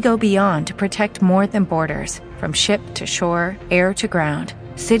 we go beyond to protect more than borders. From ship to shore, air to ground,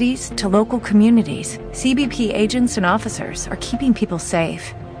 cities to local communities, CBP agents and officers are keeping people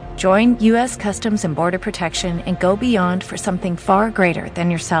safe. Join U.S. Customs and Border Protection and go beyond for something far greater than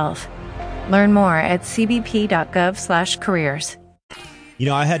yourself. Learn more at cbp.gov/careers. You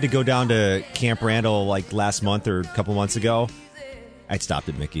know, I had to go down to Camp Randall like last month or a couple months ago. I stopped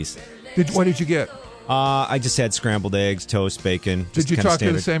at Mickey's. What did you get? I just had scrambled eggs, toast, bacon. Did you talk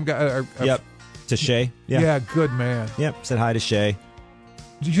to the same guy? Yep. To Shay. Yeah, good man. Yep. Said hi to Shay.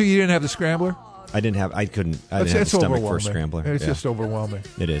 You didn't have the scrambler? I didn't have the stomach for a scrambler. It's just overwhelming.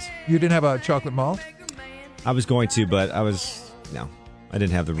 It is. You didn't have a chocolate malt? I was going to, but no. I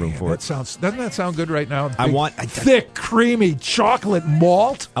didn't have the room for it. Doesn't that sound good right now? I want thick, creamy chocolate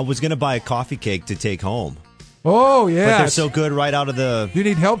malt. I was going to buy a coffee cake to take home. Oh, yeah. But they're so good right out of the... You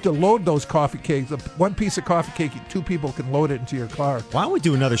need help to load those coffee cakes. One piece of coffee cake, 2 people can load it into your car. Why don't we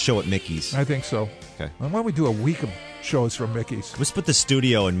do another show at Mickey's? I think so. Okay. Why don't we do a week of shows from Mickey's? Let's put the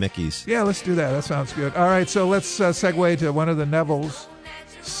studio in Mickey's. Yeah, let's do that. That sounds good. All right, so let's segue to one of the Nevilles.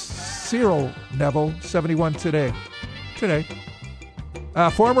 Cyril Neville, 71 today.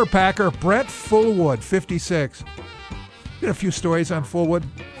 Former Packer Brett Fullwood, 56. Did a few stories on Fullwood.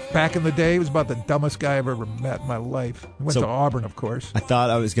 Back in the day, he was about the dumbest guy I've ever met in my life. He went to Auburn, of course. I thought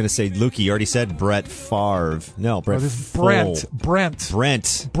I was going to say, Luke, you already said Brett Favre. No, Brett Brent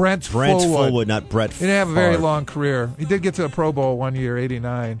Fullwood, not Brett Favre. He didn't have a very long career. He did get to the Pro Bowl one year,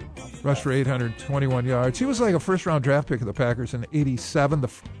 89. Rushed for 821 yards. He was like a first-round draft pick of the Packers in 87. The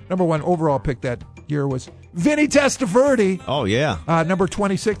number 1 overall pick that year was Vinny Testaverde. Oh, yeah. Number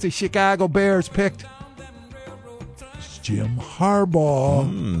 26, the Chicago Bears picked Jim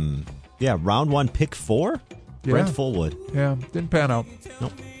Harbaugh. Yeah, round 1, pick 4? Yeah. Brent Fullwood. Yeah, didn't pan out.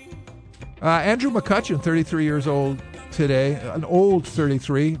 Nope. Andrew McCutcheon, 33 years old today. An old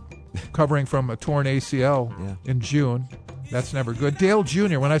 33, covering from a torn ACL in June. That's never good. Dale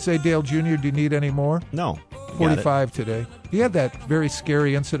Jr., when I say Dale Jr., do you need any more? No. 45 today. He had that very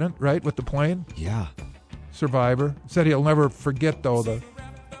scary incident, right, with the plane? Yeah. Survivor. Said he'll never forget, though, the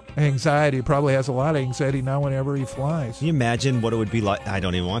anxiety. He probably has a lot of anxiety now whenever he flies. Can you imagine what it would be like? I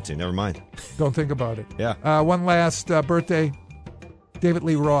don't even want to. Never mind. Don't think about it. Yeah. One last birthday. David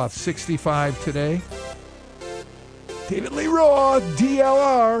Lee Roth, 65 today. David Lee Roth,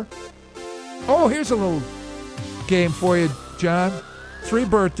 DLR. Oh, here's a little game for you, John. 3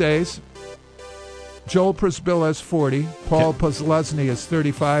 birthdays. Joel Przybilla is 40. Paul Posluszny is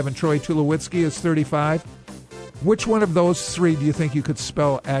 35. And Troy Tulowitzki is 35. Which one of those 3 do you think you could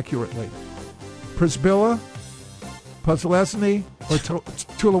spell accurately? Przybilla, Posluszny, or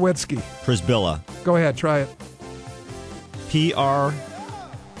Tulowitzki? Przybilla. Go ahead, try it. P-R-Y.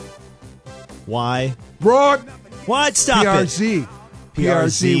 Wrong. What? Stop P-R-Z. it.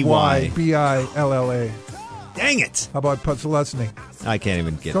 P-R-Z-Y. B-I-L-L-A. Dang it. How about Posluszny? I can't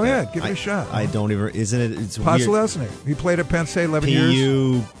even get Go that. ahead, give it a shot. I don't even, isn't it? It's Posluszny. weird. He played at Penn State 11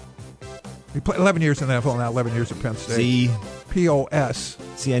 years. He played 11 years in the NFL, now 11 years at Penn State. Z. P-O-S.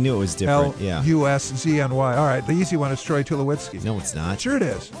 See, I knew it was different. Yeah. L-U-S-Z-N-Y. All right, the easy one is Troy Tulowitzki. No, it's not. Sure it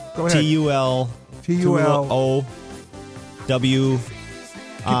is. Go ahead. T-U-L. T-U-L-O-W-I.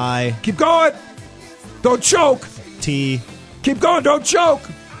 Keep going. Don't choke. T. Keep going. Don't choke.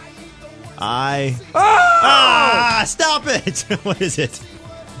 I. Oh! Stop it. What is it?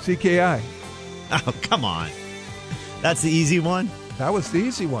 CKI. Oh, come on. That's the easy one? That was the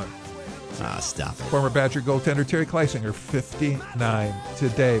easy one. Stop it. Former Badger goaltender Terry Kleisinger, 59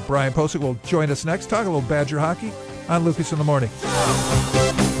 today. Brian Posick will join us next. Talk a little Badger hockey on Lucas in the Morning.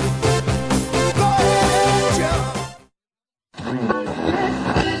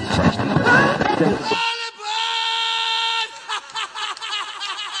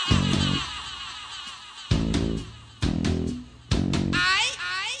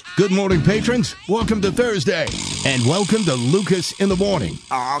 Good morning, patrons. Welcome to Thursday, and welcome to Lucas in the Morning.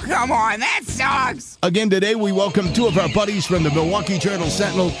 Oh, come on, that sucks. Again today, we welcome 2 of our buddies from the Milwaukee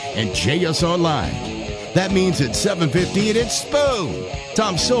Journal-Sentinel and JS Online. That means at 7:15, it's Spoon,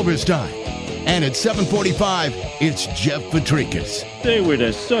 Tom Silverstein. And at 7:45, it's Jeff Petrikas. They were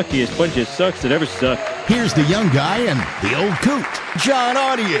the suckiest bunch of sucks that ever sucked. Here's the young guy and the old coot, John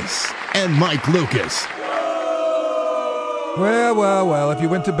Audius and Mike Lucas. Well, if you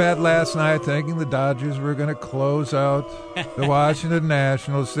went to bed last night thinking the Dodgers were going to close out the Washington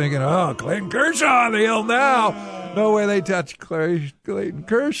Nationals, thinking, oh, Clayton Kershaw on the hill now. No way they touch Clayton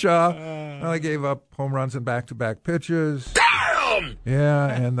Kershaw. Well, they gave up home runs in back-to-back pitches. Damn! Yeah,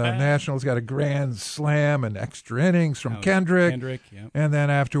 and the Nationals got a grand slam and extra innings from Kendrick. Yep. And then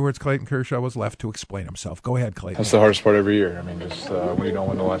afterwards, Clayton Kershaw was left to explain himself. Go ahead, Clayton. That's the hardest part every year. I mean, just when you don't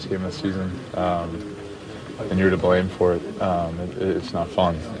win the last game of the season, and you're to blame for it, it's not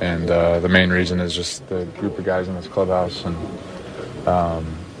fun. And the main reason is just the group of guys in this clubhouse, and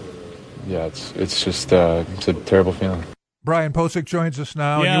it's just it's a terrible feeling. Brian Posick joins us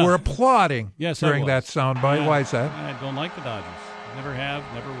now. Yeah. And you were applauding Yes, during I that was. soundbite. Why is that? I don't like the Dodgers. Never have,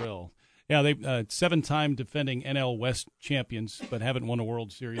 never will. Yeah, they 7-time defending NL West champions, but haven't won a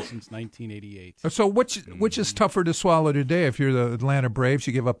World Series since 1988. So which is tougher to swallow today? If you're the Atlanta Braves,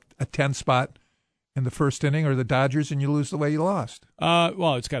 you give up a 10 spot in the first inning, or the Dodgers, and you lose the way you lost?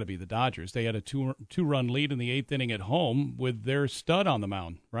 Well, it's got to be the Dodgers. They had a two-run lead in the 8th inning at home with their stud on the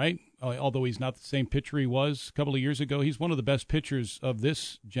mound, right? Although he's not the same pitcher he was a couple of years ago, he's one of the best pitchers of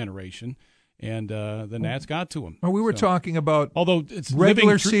this generation. And the Nats got to him. Well, we were talking about it's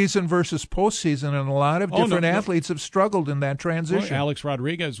regular season versus postseason, and a lot of different athletes have struggled in that transition. Well, Alex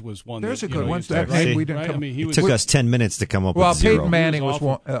Rodriguez was one. There's that, a good one. We didn't come. It took us 10 minutes to come up with zero. Peyton Manning was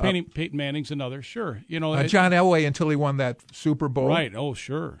one. Peyton Manning's another. Sure. John Elway until he won that Super Bowl. Right. Oh,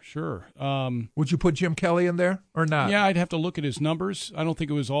 sure. Would you put Jim Kelly in there or not? Yeah, I'd have to look at his numbers. I don't think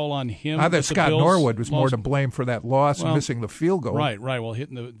it was all on him. I thought Scott Norwood was more to blame for that loss and missing the field goal. Right. Well,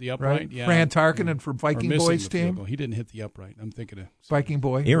 hitting the upright. Right. Yeah. Fran Tarkenton for Viking Boys team. He didn't hit the upright. I'm thinking of Viking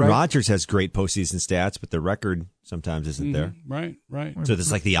boy. Aaron Rodgers has great postseason stats, but the record sometimes isn't there. Right. So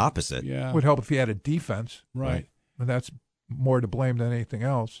it's like the opposite. Yeah. Would help if he had a defense. Right. And that's more to blame than anything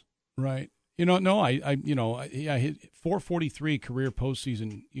else. Right. I hit 4.43 career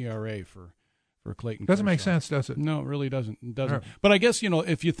postseason ERA for Clayton. Doesn't Kershaw. make sense, does it? No, it really doesn't. It doesn't. Right. But I guess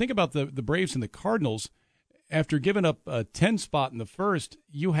if you think about the Braves and the Cardinals, after giving up a 10 spot in the first,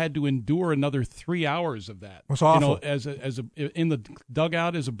 you had to endure another 3 hours of that. It was awful. In the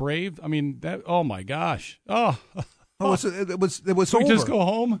dugout as a Brave. I mean that. Oh my gosh. Oh. It was we over. Just go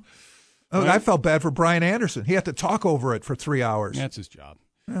home. Right? I felt bad for Brian Anderson. He had to talk over it for 3 hours. That's his job.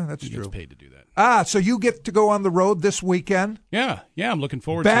 Yeah, that's he true. Gets paid to do that. So you get to go on the road this weekend? Yeah, I'm looking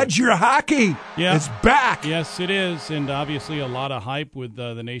forward to it. Badger hockey is back. Yes, it is, and obviously a lot of hype with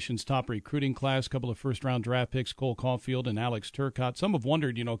the nation's top recruiting class, a couple of first-round draft picks, Cole Caulfield and Alex Turcotte. Some have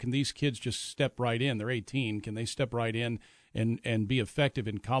wondered, can these kids just step right in? They're 18. Can they step right in and be effective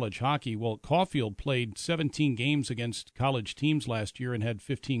in college hockey? Well, Caulfield played 17 games against college teams last year and had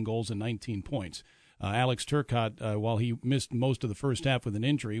 15 goals and 19 points. Alex Turcotte, while he missed most of the first half with an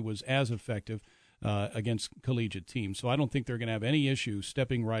injury, was as effective against collegiate teams. So I don't think they're going to have any issue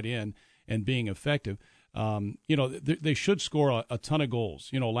stepping right in and being effective. They should score a ton of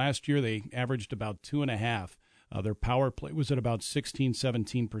goals. Last year they averaged about 2.5. Their power play was at about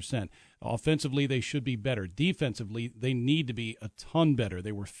 16-17%. Offensively, they should be better. Defensively, they need to be a ton better.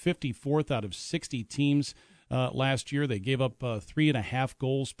 They were 54th out of 60 teams last year. They gave up 3.5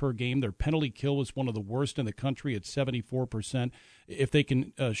 goals per game. Their penalty kill was one of the worst in the country at 74%. If they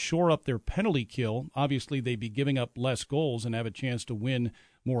can shore up their penalty kill, obviously they'd be giving up less goals and have a chance to win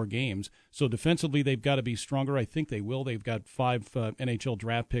more games. So defensively, they've got to be stronger. I think they will. They've got 5 NHL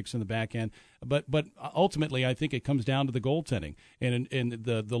draft picks in the back end. But ultimately, I think it comes down to the goaltending. And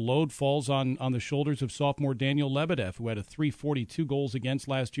the load falls on the shoulders of sophomore Daniel Lebedev, who had a .342 goals against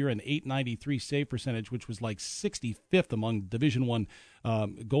last year and .893 save percentage, which was like 65th among Division I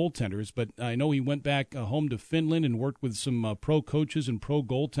goaltenders. But I know he went back home to Finland and worked with some pro coaches and pro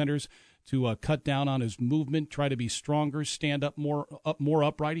goaltenders to cut down on his movement, try to be stronger, stand up more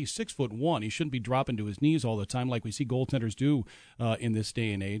upright. He's 6'1". He shouldn't be dropping to his knees all the time like we see goaltenders do in this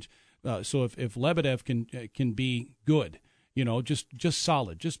day and age. So if Lebedev can be good, just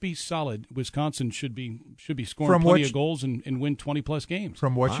solid, just be solid, Wisconsin should be scoring plenty of goals and win 20+ games.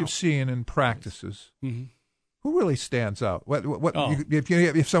 From what you've seen in practices, who really stands out?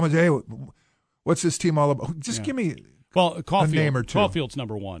 If someone says, "Hey, what's this team all about?" Just give me. Well, a name or two. Caulfield's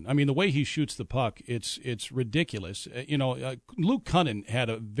number one. I mean, the way he shoots the puck, it's ridiculous. Luke Cunnin had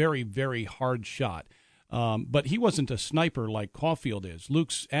a very, very hard shot, but he wasn't a sniper like Caulfield is.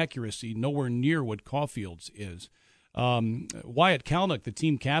 Luke's accuracy nowhere near what Caulfield's is. Wyatt Kalnick, the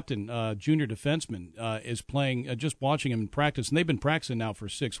team captain, junior defenseman, is playing. Just watching him in practice, and they've been practicing now for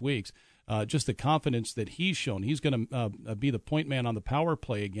 6 weeks. Just the confidence that he's shown. He's going to be the point man on the power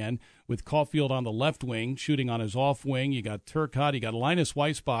play again with Caulfield on the left wing, shooting on his off wing. You got Turcotte. You got Linus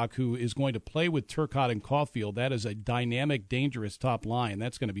Weissbach, who is going to play with Turcotte and Caulfield. That is a dynamic, dangerous top line.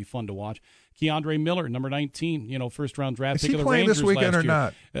 That's going to be fun to watch. Keandre Miller, number 19, first-round draft pick of the Rangers this weekend last or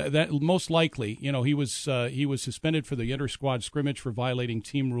year. not? That most likely. He was suspended for the inter-squad scrimmage for violating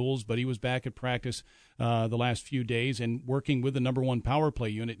team rules, but he was back at practice the last few days and working with the number 1 power play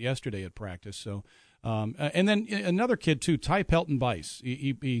unit yesterday at practice. So, and then another kid too, Ty Pelton-Bice.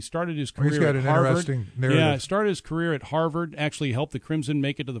 He started his career he's got at an Harvard. Interesting narrative. Yeah, started his career at Harvard. Actually, helped the Crimson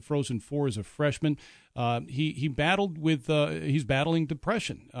make it to the Frozen Four as a freshman. He battled with he's battling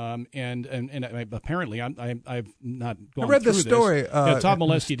depression, and apparently I've not gone. I read through the story. Todd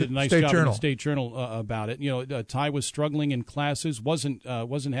Molesky did a nice job in the State Journal about it. Ty was struggling in classes, wasn't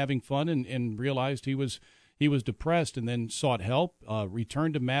having fun, and realized he was depressed, and then sought help.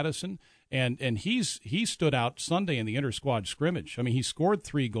 Returned to Madison. And he stood out Sunday in the inter-squad scrimmage. I mean, he scored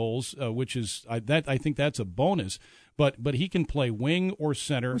 3 goals, which is I think that's a bonus. but he can play wing or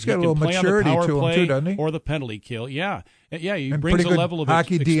center. He's got he a little can play maturity on the power to him play too, doesn't he? or the penalty kill. Yeah, he And brings pretty a good level of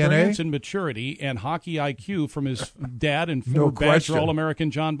hockey experience DNA? and maturity and hockey IQ from his dad and No former Badger question.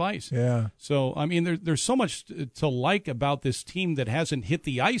 All-American John Bice. Yeah. So, I mean, there's so much to like about this team that hasn't hit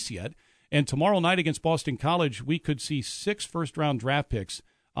the ice yet. And tomorrow night against Boston College, we could see 6 first-round draft picks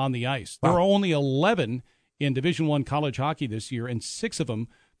on the ice. There are only 11 in Division I college hockey this year, and 6 of them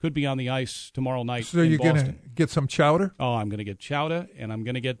could be on the ice tomorrow night So in you're going to Boston. get some chowder? Oh, I'm going to get chowder, and I'm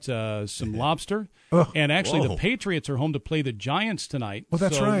going to get some lobster. Oh, and actually, whoa. the Patriots are home to play the Giants tonight. Well,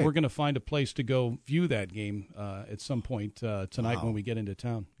 that's so right. we're going to find a place to go view that game at some point tonight when we get into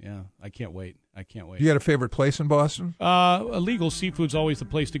town. Yeah, I can't wait. You got a favorite place in Boston? Illegal seafood's always the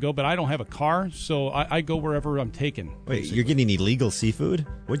place to go, but I don't have a car, so I go wherever I'm taken. Wait, basically. you're getting illegal seafood?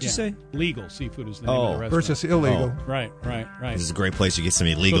 What'd you say? Legal seafood is the name of the restaurant. Versus illegal. Right. This is a great place to get some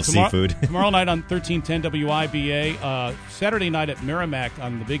illegal So seafood. Tomorrow night on 1310 WIBA, Saturday night at Merrimack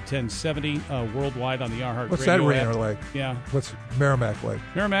on the Big 1070, worldwide on the iHeartRadio What's that arena app. like? Yeah. What's Merrimack like?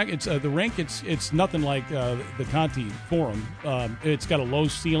 Merrimack, it's the rink. It's nothing like the Conti Forum. It's got a low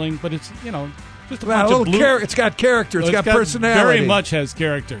ceiling, but it's just a Well, bunch of blue. it's got character. It's got personality. Very much has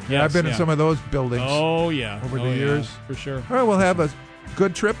character. Yeah, I've been in Yes, some of those buildings. Oh yeah, over Oh, the yeah, years for sure. All right, we'll have a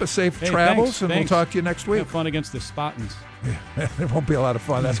good trip, a safe Hey, travels, thanks, and thanks. we'll talk to you next week. Have fun against the Spartans. It won't be a lot of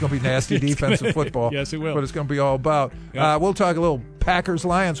fun. That's going to be nasty defensive football. Yes, it will. But it's going to be all about. Yep. We'll talk a little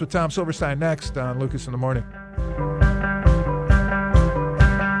Packers-Lions with Tom Silverstein next on Lucas in the Morning.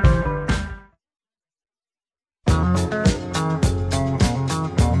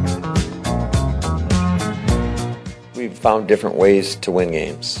 We've found different ways to win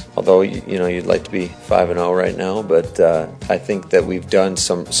games. Although you'd like to be 5-0 right now, but I think that we've done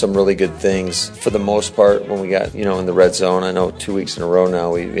some really good things for the most part. When we got in the red zone, I know 2 weeks in a row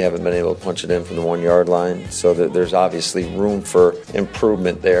now we haven't been able to punch it in from the 1 yard line. So there's obviously room for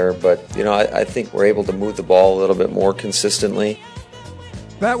improvement there. But I think we're able to move the ball a little bit more consistently.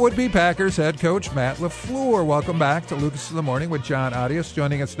 That would be Packers head coach Matt LaFleur. Welcome back to Lucas in the Morning with John Audius.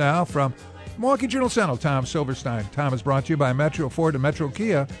 Joining us now from Milwaukee Journal Sentinel, Tom Silverstein. Tom is brought to you by Metro Ford and Metro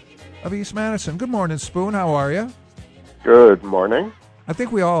Kia of East Madison. Good morning, Spoon. How are you? Good morning. I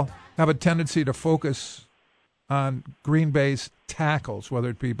think we all have a tendency to focus on Green Bay's tackles, whether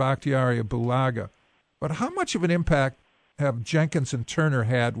it be Bakhtiari or Bulaga. But how much of an impact have Jenkins and Turner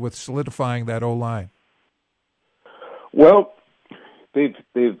had with solidifying that O-line? Well, they've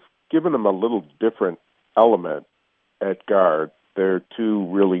given them a little different element at guard. They're two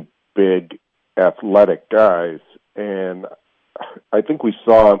really big, athletic guys, and I think we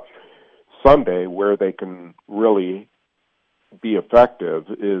saw Sunday where they can really be effective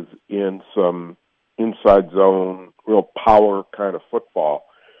is in some inside zone, real power kind of football.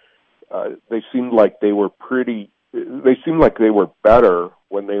 They seemed like they were better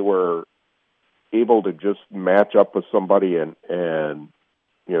when they were able to just match up with somebody and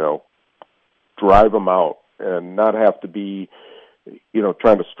drive them out and not have to be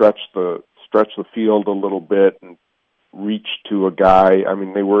trying to stretch the field a little bit and reach to a guy. I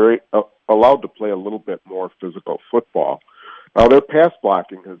mean, they were allowed to play a little bit more physical football. Now, their pass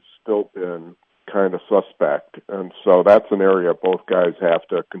blocking has still been kind of suspect, and so that's an area both guys have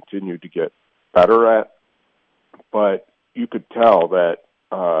to continue to get better at. But you could tell that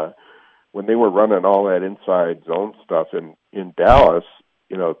when they were running all that inside zone stuff in Dallas,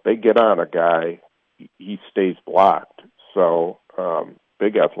 if they get on a guy, he stays blocked. So,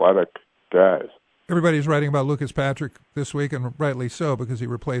 big athletic guys. Everybody's writing about Lucas Patrick this week, and rightly so, because he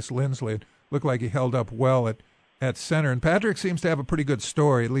replaced Lindsley. It looked like he held up well at center. And Patrick seems to have a pretty good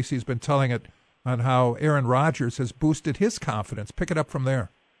story. At least he's been telling it on how Aaron Rodgers has boosted his confidence. Pick it up from there.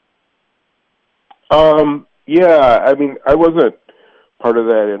 Yeah, I mean, I wasn't part of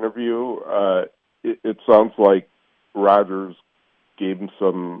that interview. It sounds like Rodgers gave him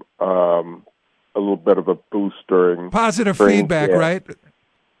some a little bit of a boost during positive feedback, camp. right?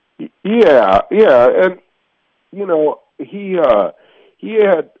 Yeah, and he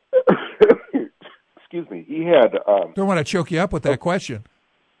had excuse me, he had. Don't want to choke you up with that question.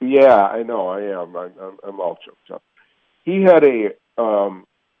 Yeah, I know, I am. I'm all choked up. He had a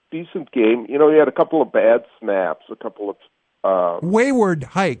decent game. He had a couple of bad snaps, a couple of wayward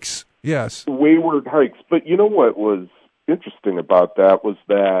hikes. Yes, wayward hikes. But you know what was interesting about that was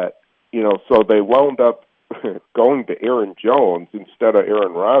that so they wound up going to Aaron Jones instead of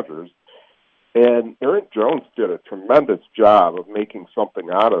Aaron Rodgers, and Aaron Jones did a tremendous job of making something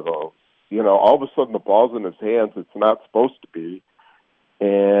out of those. All of a sudden the ball's in his hands. It's not supposed to be,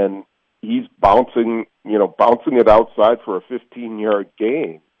 and he's bouncing it outside for a 15-yard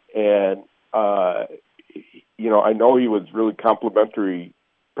gain. And I know he was really complimentary,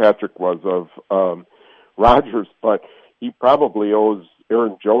 Patrick was, of Rodgers, but he probably owes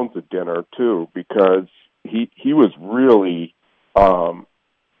Aaron Jones a dinner too, because he was really the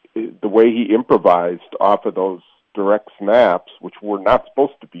way he improvised off of those direct snaps, which were not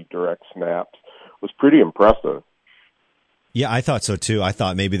supposed to be direct snaps, was pretty impressive. Yeah, I thought so too. I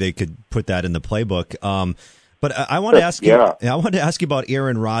thought maybe they could put that in the playbook. But I want to ask you. Yeah. I want to ask you about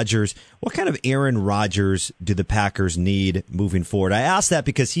Aaron Rodgers. What kind of Aaron Rodgers do the Packers need moving forward? I asked that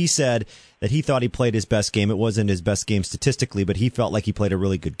because he said that he thought he played his best game. It wasn't his best game statistically, but he felt like he played a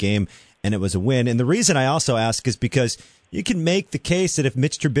really good game, and it was a win. And the reason I also ask is because you can make the case that if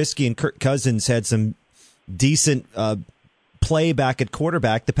Mitch Trubisky and Kirk Cousins had some decent play back at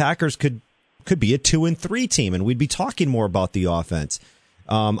quarterback, the Packers could be a 2-3 team, and we'd be talking more about the offense.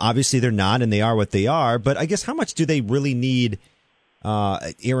 Obviously, they're not, and they are what they are. But I guess how much do they really need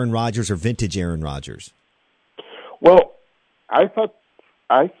Aaron Rodgers or vintage Aaron Rodgers? Well, I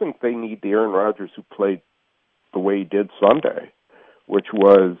think they need the Aaron Rodgers who played the way he did Sunday, which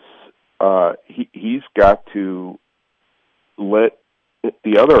was he's got to let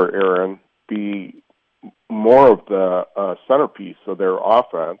the other Aaron be more of the centerpiece of their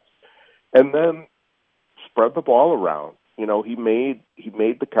offense, and then spread the ball around. He made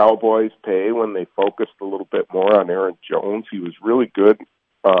the Cowboys pay when they focused a little bit more on Aaron Jones. He was really good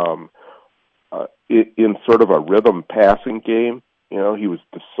in sort of a rhythm passing game. He was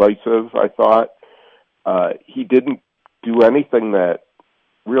decisive, I thought. He didn't do anything that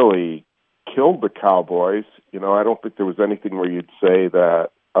really killed the Cowboys. I don't think there was anything where you'd say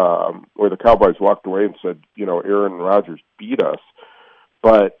that where the Cowboys walked away and said, Aaron Rodgers beat us.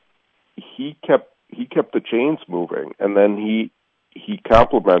 But he kept the chains moving, and then he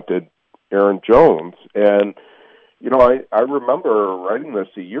complimented Aaron Jones. And I remember writing this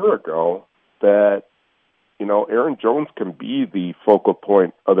a year ago that Aaron Jones can be the focal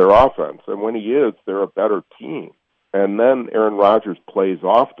point of their offense, and when he is, they're a better team. And then Aaron Rodgers plays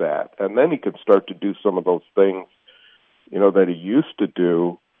off that, and then he can start to do some of those things that he used to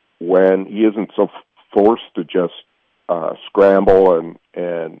do when he isn't so forced to just scramble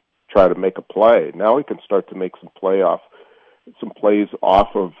and try to make a play. Now he can start to make some plays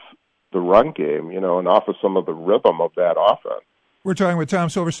off of the run game, and off of some of the rhythm of that offense. We're talking with Tom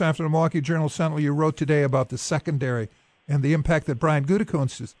Silverstein from the Milwaukee Journal-Sentinel. You wrote today about the secondary and the impact that Brian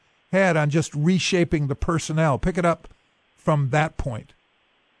Gutekunst has had on just reshaping the personnel. Pick it up from that point.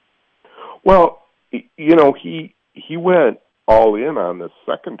 Well, he went all in on the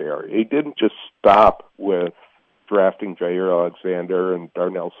secondary. He didn't just stop with drafting Jair Alexander and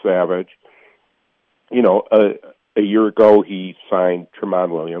Darnell Savage. A year ago he signed Tramon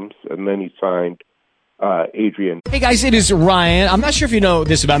Williams, and then he signed Adrian. Hey guys, it is Ryan. I'm not sure if you know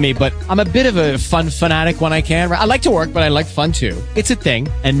this about me, but I'm a bit of a fun fanatic when I can. I like to work, but I like fun too. It's a thing.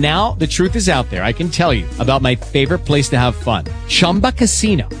 And now the truth is out there. I can tell you about my favorite place to have fun. Chumba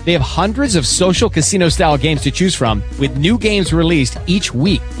Casino. They have hundreds of social casino style games to choose from with new games released each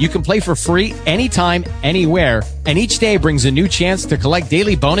week. You can play for free anytime, anywhere. And each day brings a new chance to collect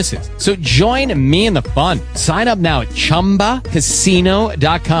daily bonuses. So join me in the fun. Sign up now at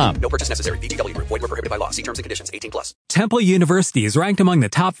ChumbaCasino.com. No purchase necessary. VGW Group. Void where prohibited by law. See terms and conditions. 18+. Temple University is ranked among the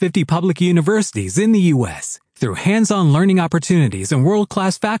top 50 public universities in the U.S. Through hands-on learning opportunities and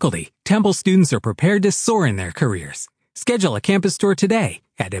world-class faculty, Temple students are prepared to soar in their careers. Schedule a campus tour today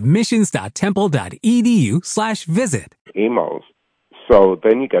at admissions.temple.edu/visit. Amos. So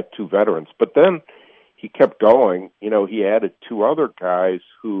then you got two veterans. But then he kept going. He added two other guys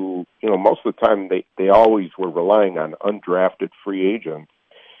who, most of the time they always were relying on undrafted free agents.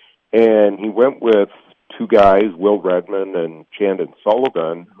 And he went with two guys, Will Redmond and Chandon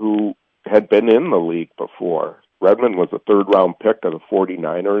Sullivan, who had been in the league before. Redmond was a third-round pick of the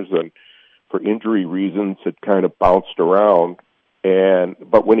 49ers, and for injury reasons had kind of bounced around.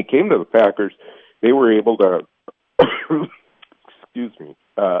 But when he came to the Packers, they were able to,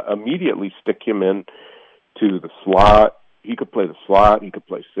 immediately stick him in to the slot. He could play the slot. He could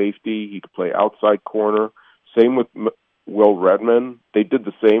play safety. He could play outside corner. Same with Will Redmond. They did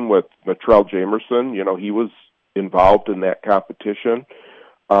the same with Latrell Jamerson. He was involved in that competition.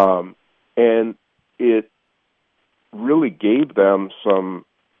 And it really gave them some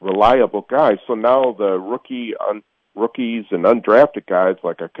reliable guys. So now the rookies and undrafted guys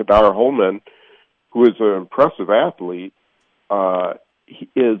like a Kadar Holman, who is an impressive athlete, he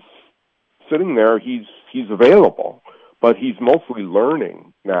is sitting there. He's available, but he's mostly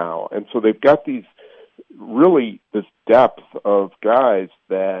learning now. And so they've got this depth of guys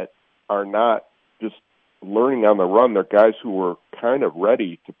that are not just learning on the run. They're guys who are kind of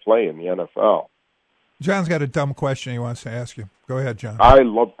ready to play in the NFL. John's got a dumb question he wants to ask you. Go ahead, John. I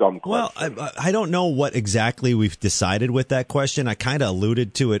love dumb questions. Well, I don't know what exactly we've decided with that question. I kind of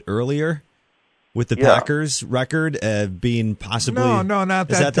alluded to it earlier with the Packers record being possibly. No, not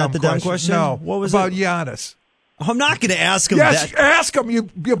that. Is that not the dumb question? No. What was about it? Giannis? I'm not going to ask him yes, that. Ask him. You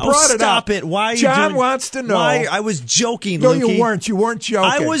brought it up. Stop it. Why are you John doing, wants to know. Why? I was joking, No, Lukey. you weren't. You weren't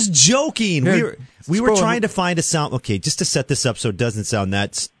joking. I was joking. Here, we were trying to find a sound. Okay, just to set this up so it doesn't sound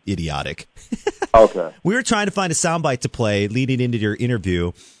that idiotic. Okay. We were trying to find a soundbite to play leading into your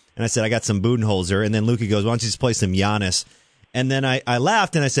interview, and I said, I got some Budenholzer, and then Lukey goes, why don't you just play some Giannis? And then I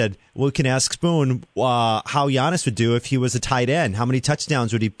laughed, and I said, well, we can ask Spoon how Giannis would do if he was a tight end. How many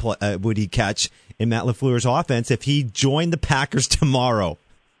touchdowns would he catch in Matt LaFleur's offense if he joined the Packers tomorrow?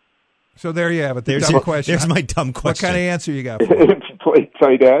 So there you have it. Dumb question. There's my dumb question. What kind of answer you got for If you played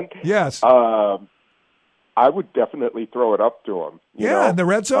tight end? Yes. I would definitely throw it up to him. In the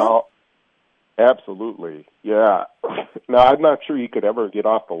red zone? Absolutely, yeah. Now, I'm not sure he could ever get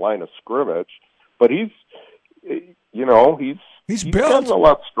off the line of scrimmage, but he's built. Gotten a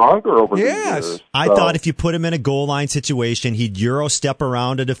lot stronger over the years. I thought if you put him in a goal line situation, he'd Euro step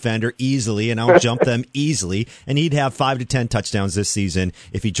around a defender easily and out-jump them easily, and he'd have 5 to 10 touchdowns this season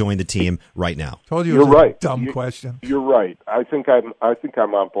if he joined the team right now. Told you You're it was right. a dumb question. You're right. I think I'm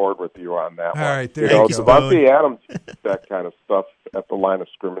on board with you on that one. All right, there you go. Devontae Adams did that kind of stuff at the line of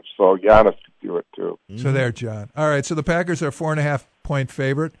scrimmage, so Giannis could do it too. So there, John. All right, so the Packers are a 4.5-point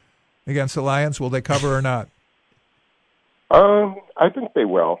favorite against the Lions. Will they cover or not? I think they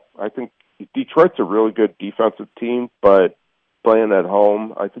will. I think Detroit's a really good defensive team, but playing at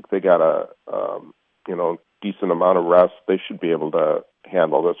home, I think they got a decent amount of rest. They should be able to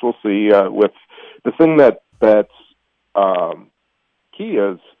handle this. We'll see. With the thing that's key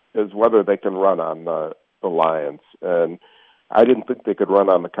is whether they can run on the Lions, and I didn't think they could run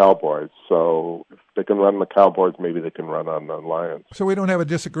on the Cowboys. So if they can run the Cowboys, maybe they can run on the Lions. So we don't have a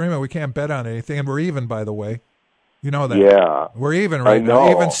disagreement. We can't bet on anything, and we're even, by the way. You know that. Yeah. We're even right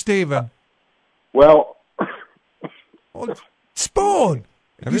now. Even Steven. Well, Spoon.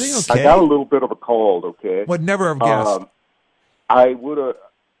 Everything okay? I got a little bit of a cold, okay? Would never have guessed. I would have,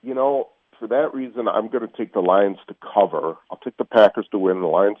 for that reason, I'm going to take the Lions to cover. I'll take the Packers to win, the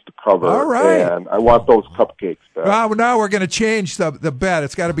Lions to cover. All right. And I want those cupcakes back. Now we're going to change the bet.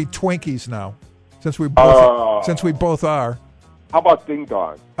 It's got to be Twinkies now, since we both are. How about Ding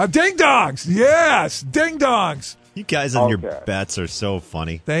Dongs? Ding Dongs. Yes, Ding Dongs. You guys and your bets are so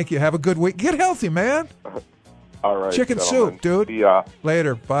funny. Thank you. Have a good week. Get healthy, man. All right. Chicken gentlemen. soup, dude. Yeah.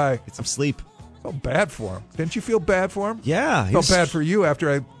 Later. Bye. Get some sleep. Felt bad for him. Didn't you feel bad for him? Yeah. Felt bad for you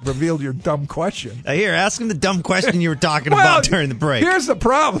after I revealed your dumb question. Here, ask him the dumb question you were talking about during the break. Here's the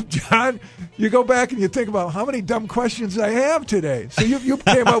problem, John. You go back and you think about how many dumb questions I have today. So you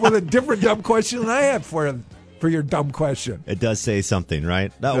came up with a different dumb question than I had for your dumb question. It does say something,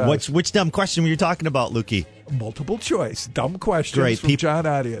 right? Yes. Which dumb question were you talking about, Lukey? Multiple choice. Dumb questions from John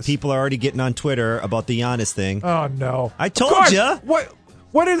Adias. People are already getting on Twitter about the Giannis thing. Oh, no. I told you.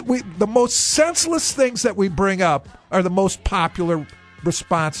 What is the most senseless things that we bring up are the most popular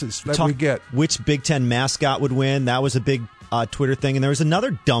responses that we get. Which Big Ten mascot would win? That was a big Twitter thing. And there was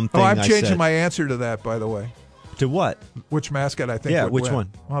another dumb thing I'm changing my answer to that, by the way. To what? Which mascot I think would which win. one?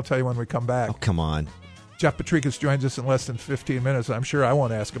 I'll tell you when we come back. Oh, come on. Jeff Petrikis joins us in less than 15 minutes. I'm sure I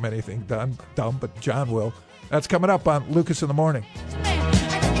won't ask him anything dumb, but John will. That's coming up on Lucas in the Morning.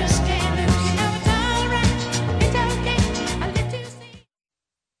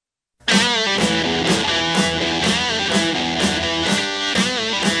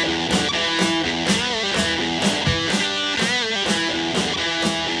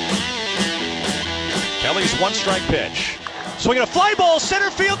 Kelly's one-strike pitch. Swinging a fly ball,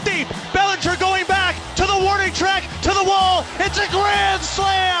 center field deep. Bellinger going back to the warning track, to the wall. It's a grand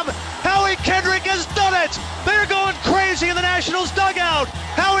slam. Howie Kendrick has done it. They're going crazy in the Nationals dugout.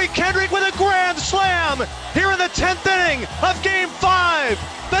 Howie Kendrick with a grand slam here in the 10th inning of Game 5.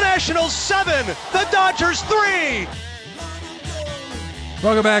 The Nationals 7, the Dodgers 3.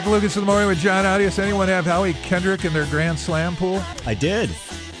 Welcome back, Lucas in the Morning with John Adias. Anyone have Howie Kendrick in their grand slam pool? I did.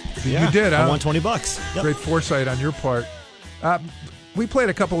 You did, huh? I won $20. Yep. Great foresight on your part. We played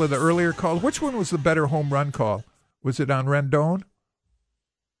a couple of the earlier calls. Which one was the better home run call? Was it on Rendon?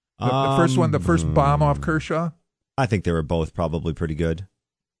 The first one, the first bomb off Kershaw? I think they were both probably pretty good.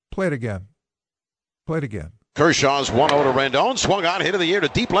 Play it again. Kershaw's 1-0 to Rendon. Swung on, hit of the air to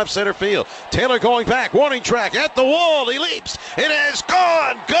deep left center field. Taylor going back. Warning track at the wall. He leaps. It is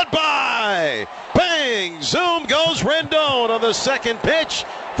gone. Goodbye. Bang. Zoom goes Rendon on the second pitch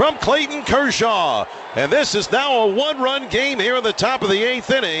from Clayton Kershaw. And this is now a one-run game here in the top of the 8th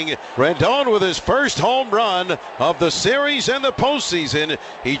inning. Rendon with his first home run of the series and the postseason.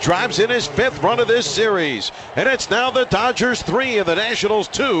 He drives in his 5th run of this series. And it's now the Dodgers 3 and the Nationals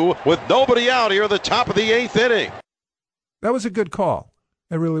 2 with nobody out here at the top of the 8th inning. That was a good call.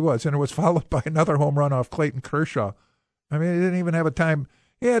 It really was. And it was followed by another home run off Clayton Kershaw. I mean, he didn't even have a time.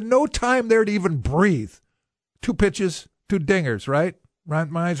 He had no time there to even breathe. 2 pitches, 2 dingers, right?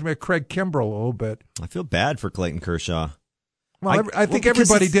 Reminds me of Craig Kimbrell a little bit. I feel bad for Clayton Kershaw. Well, I think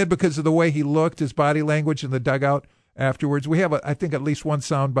everybody did because of the way he looked, his body language in the dugout afterwards. We have, I think, at least one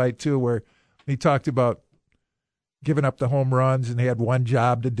soundbite, too, where he talked about giving up the home runs and he had one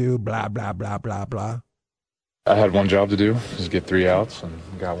job to do, blah, blah, blah, blah, blah. I had one job to do, just get 3 outs, and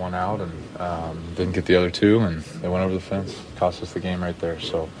got 1 out, and didn't get the other 2, and they went over the fence. Cost us the game right there.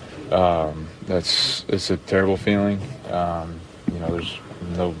 So it's a terrible feeling. There's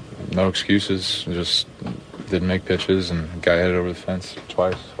no excuses. Just didn't make pitches and got headed over the fence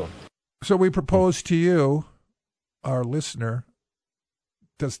twice. So we propose to you, our listener,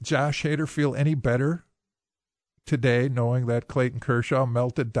 does Josh Hader feel any better today knowing that Clayton Kershaw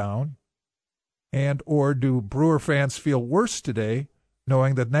melted down? And or do Brewer fans feel worse today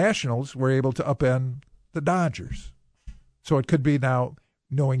knowing that Nationals were able to upend the Dodgers? So it could be now,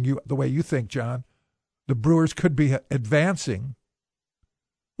 knowing you the way you think, John, the Brewers could be advancing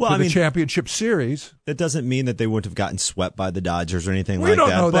to the championship series. That doesn't mean that they wouldn't have gotten swept by the Dodgers or anything like that. We don't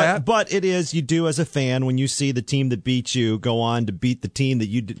know that. But it is, you do as a fan, when you see the team that beat you go on to beat the team that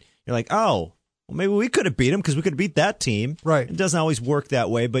you did, you're like, oh, well, maybe we could have beat them because we could have beat that team. Right. It doesn't always work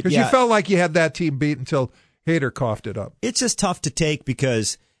that way. But because you felt like you had that team beat until Hader coughed it up. It's just tough to take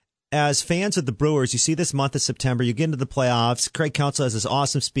because as fans of the Brewers, you see this month of September, you get into the playoffs, Craig Counsell has this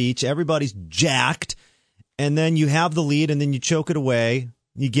awesome speech, everybody's jacked, and then you have the lead and then you choke it away.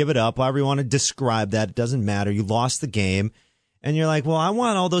 You give it up, however you want to describe that. It doesn't matter. You lost the game. And you're like, well, I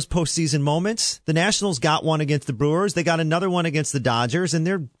want all those postseason moments. The Nationals got one against the Brewers. They got another one against the Dodgers, and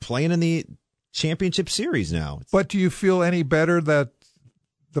they're playing in the championship series now. But do you feel any better that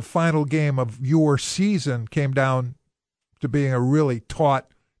the final game of your season came down to being a really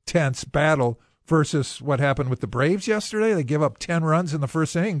taut, tense battle versus what happened with the Braves yesterday? They give up 10 runs in the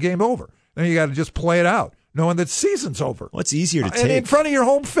first inning, game over. Then you got to just play it out, knowing that the season's over. Well, it's easier to take. And in front of your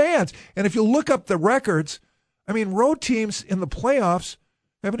home fans. And if you look up the records, I mean, road teams in the playoffs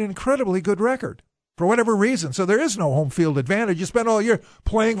have an incredibly good record for whatever reason. So there is no home field advantage. You spend all year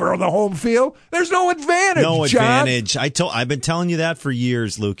playing for the home field. There's no advantage, No John. advantage. I've been telling you that for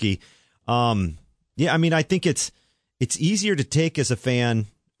years, Lukey. Yeah, I mean, I think it's easier to take as a fan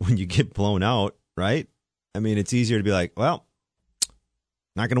when you get blown out, right? I mean, it's easier to be like, well,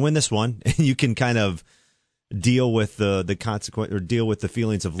 not going to win this one. And you can kind of deal with the consequence or deal with the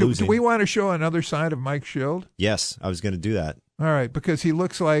feelings of losing. Do we want to show another side of Mike Schild? Yes, I was going to do that. All right, because he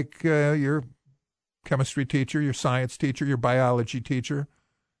looks like your chemistry teacher, your science teacher, your biology teacher.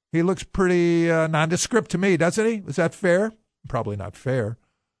 He looks pretty nondescript to me, doesn't he? Is that fair? Probably not fair.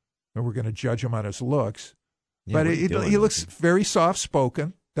 And we're going to judge him on his looks. Yeah, but he looks very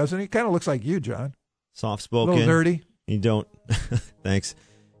soft-spoken, doesn't he? Kind of looks like you, John. Soft-spoken. A little dirty. You don't, thanks.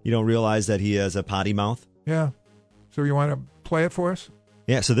 You don't realize that he has a potty mouth? Yeah. So you want to play it for us?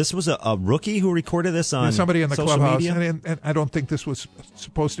 Yeah, so this was a rookie who recorded this on somebody in the social clubhouse. media? And I don't think this was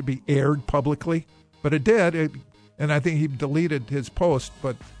supposed to be aired publicly, but it did. And I think he deleted his post.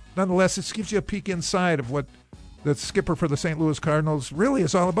 But nonetheless, this gives you a peek inside of what the skipper for the St. Louis Cardinals really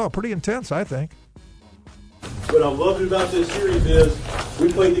is all about. Pretty intense, I think. What I'm loving about this series is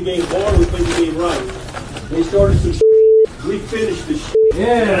we played the game hard, we played the game right. They started some we finished the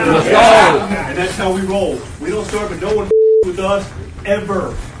Yeah, let's go. And that's how we roll. We don't start, but no one with us ever.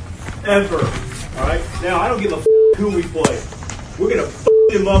 All right? Now, I don't give a who we play. We're going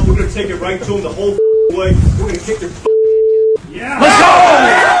to them up. We're going to take it right to them the whole way. We're going to kick their Yeah. Let's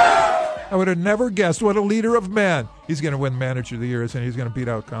go! I would have never guessed what a leader of men. He's going to win Manager of the Year, and he's going to beat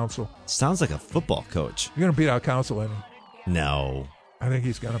out Counsell. Sounds like a football coach. You're going to beat out Counsell, isn't he? No. I think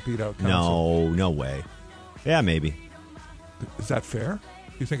he's going to beat out Counsell. No way. Yeah, maybe. Is that fair?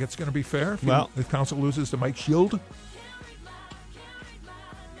 You think it's going to be fair if Counsell loses to Mike Schild?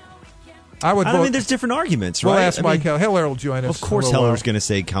 I mean, there's different arguments, right? We'll ask Mike Heller. Heller will join us. Of course, Heller's going to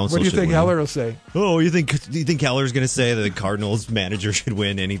say Counsell. What do you should think win. Heller will say? Oh, you think Heller's going to say that the Cardinals manager should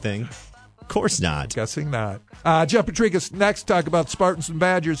win anything? Of course not. Guessing not. Jeff Patrikas next. Talk about Spartans and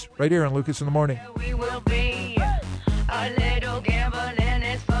Badgers right here on Lucas in the Morning. We will be a little gambling,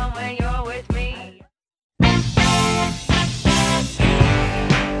 it's fun when you're with me.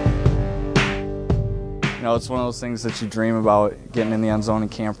 You know, it's one of those things that you dream about, getting in the end zone in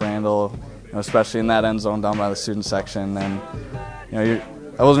Camp Randall. especially in that end zone down by the student section. And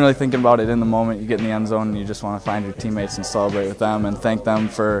I wasn't really thinking about it in the moment. You get in the end zone and you just want to find your teammates and celebrate with them and thank them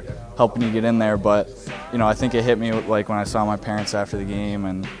for helping you get in there. But I think it hit me like when I saw my parents after the game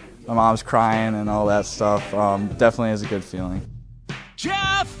and my mom's crying and all that stuff. Definitely is a good feeling.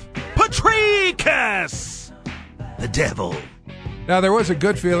 Jeff Patrikas, the devil. Now, there was a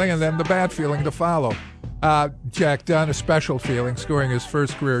good feeling and then the bad feeling to follow. Jack Dunn, a special feeling, scoring his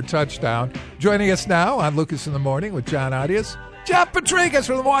first career touchdown. Joining us now on Lucas in the Morning with John Audius, Jeff Patrikas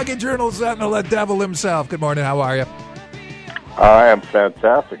from the Milwaukee Journal-Sentinel, the devil himself. Good morning. How are you? I am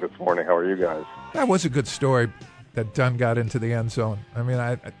fantastic this morning. How are you guys? That was a good story that Dunn got into the end zone. I mean,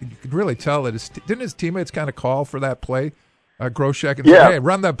 you could really tell that didn't his teammates kind of call for that play? Groshek and say, hey,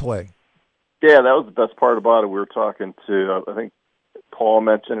 run that play. Yeah, that was the best part about it. We were talking to, I think Paul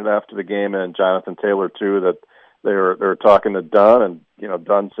mentioned it after the game, and Jonathan Taylor too, that they were talking to Dunn, and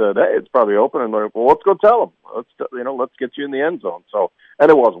Dunn said, "Hey, it's probably open," and they're like, "Well, let's go tell them. Let's get you in the end zone." So, and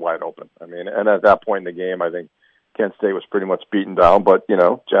it was wide open. I mean, and at that point in the game, I think Kent State was pretty much beaten down. But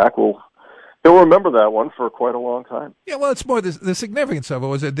Jack he'll remember that one for quite a long time. Yeah, well, it's more the significance of it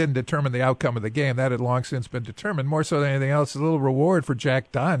was it didn't determine the outcome of the game. That had long since been determined. More so than anything else, a little reward for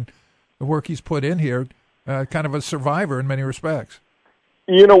Jack Dunn, the work he's put in here, kind of a survivor in many respects.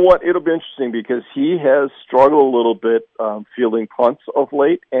 You know what? It'll be interesting because he has struggled a little bit fielding punts of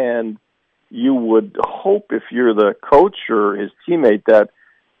late, and you would hope if you're the coach or his teammate that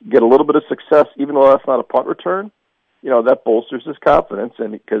get a little bit of success, even though that's not a punt return. That bolsters his confidence,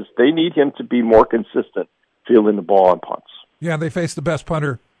 and because they need him to be more consistent fielding the ball on punts. Yeah, they faced the best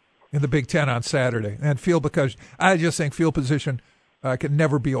punter in the Big Ten on Saturday, and because I just think field position can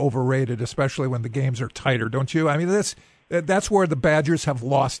never be overrated, especially when the games are tighter, don't you? I mean, that's where the Badgers have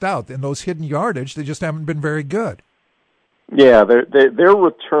lost out. In those hidden yardage, they just haven't been very good. Yeah, their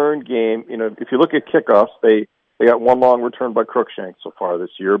return game, if you look at kickoffs, they got one long return by Cruikshank so far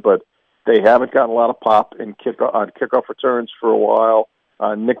this year, but they haven't gotten a lot of pop on kickoff returns for a while.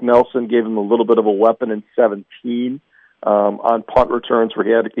 Nick Nelson gave them a little bit of a weapon in 2017 on punt returns, where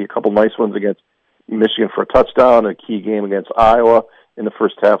he had a couple nice ones against Michigan for a touchdown, a key game against Iowa in the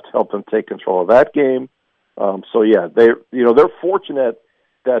first half to help them take control of that game. So yeah, they're fortunate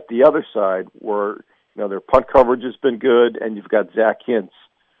that the other side where their punt coverage has been good, and you've got Zach Hintz.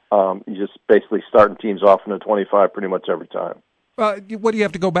 You just basically starting teams off in the 25 pretty much every time. What do you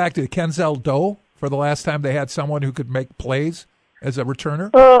have to go back to? Kenzel Doe for the last time they had someone who could make plays as a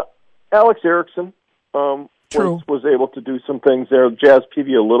returner? Alex Erickson was able to do some things there. Jazz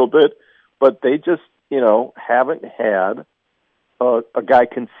Peavy a little bit, but they just haven't had a guy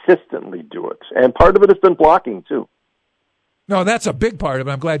consistently do it. And part of it has been blocking, too. No, that's a big part of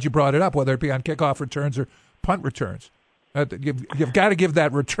it. I'm glad you brought it up, whether it be on kickoff returns or punt returns. You've got to give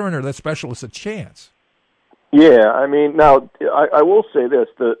that returner, that specialist, a chance. Yeah, I mean, now, I will say this.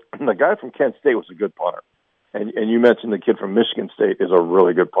 The guy from Kent State was a good punter. And you mentioned the kid from Michigan State is a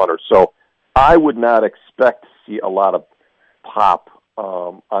really good punter. So I would not expect to see a lot of pop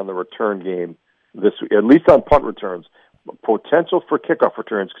on the return game this week, at least on punt returns. Potential for kickoff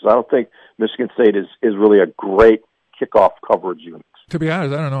returns, because I don't think Michigan State is really a great kickoff coverage unit. To be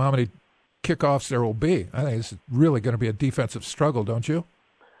honest, I don't know how many kickoffs there will be. I think it's really going to be a defensive struggle, don't you?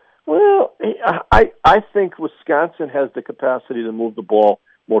 Well, I think Wisconsin has the capacity to move the ball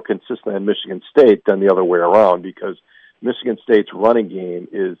more consistently than Michigan State than the other way around, because Michigan State's running game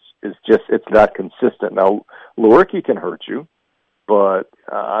is just, it's not consistent. Now, Lewerke can hurt you, but,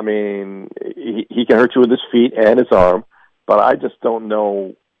 I mean, he can hurt you with his feet and his arm, but I just don't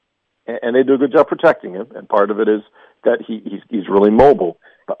know, and they do a good job protecting him, and part of it is that he's really mobile,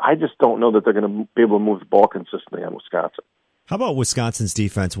 but I just don't know that they're going to be able to move the ball consistently on Wisconsin. How about Wisconsin's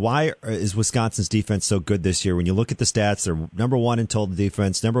defense? Why is Wisconsin's defense so good this year? When you look at the stats, they're number one in total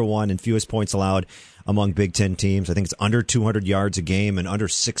defense, number one in fewest points allowed among Big Ten teams. I think it's under 200 yards a game and under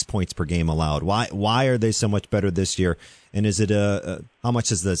 6 points per game allowed. Why are they so much better this year? And is it how much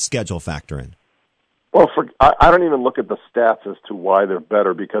does the schedule factor in? Well, I don't even look at the stats as to why they're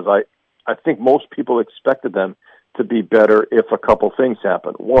better, because I think most people expected them to be better if a couple things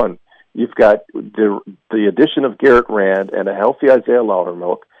happen. One, you've got the addition of Garrett Rand and a healthy Isaiah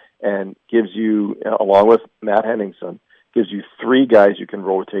Loudermilk, and gives you, along with Matt Henningsen, gives you three guys you can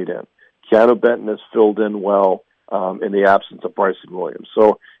rotate in. Keanu Benton has filled in well in the absence of Bryson Williams.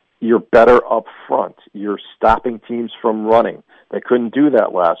 So you're better up front. You're stopping teams from running. They couldn't do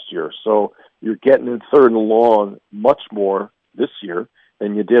that last year. So you're getting in third and long much more this year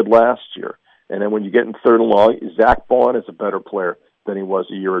than you did last year. And then when you get in third and long, Zach Bond is a better player than he was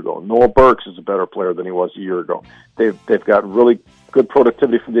a year ago. Noah Burks is a better player than he was a year ago. They've got really good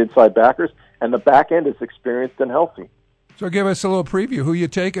productivity from the inside backers, and the back end is experienced and healthy. So give us a little preview. Who you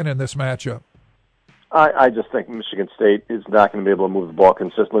taking in this matchup? I just think Michigan State is not going to be able to move the ball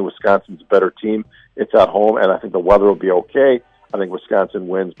consistently. Wisconsin's a better team. It's at home, and I think the weather will be okay. I think Wisconsin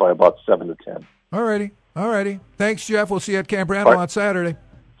wins by about 7-10. All righty. Thanks, Jeff. We'll see you at Camp Randall on Saturday.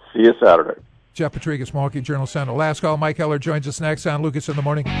 See you Saturday. Jeff Patrigas, Milwaukee Journal Sentinel. Last call. Mike Heller joins us next on Lucas in the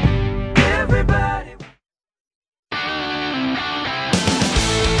Morning. Everybody.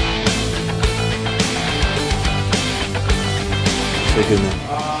 So good, man.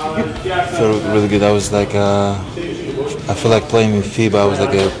 I feel really good. I was like, I feel like playing in FIBA. I was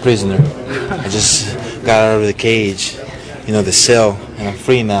like a prisoner. I just got out of the cage, the cell, and I'm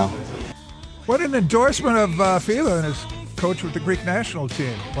free now. What an endorsement of FIBA and his coach with the Greek national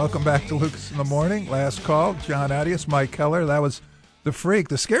team. Welcome back to Lucas in the Morning. Last call. John Adias, Mike Keller. That was the freak.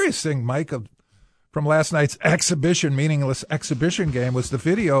 The scariest thing, Mike, from last night's meaningless exhibition game was the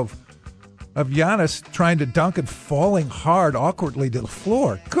video of Giannis trying to dunk and falling hard, awkwardly to the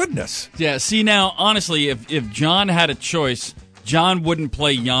floor. Goodness. Yeah, see now, honestly, if John had a choice, John wouldn't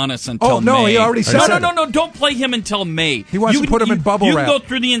play Giannis until May. Oh, no, he already said that. No, don't play him until May. He wants to put him in bubble wrap. You can go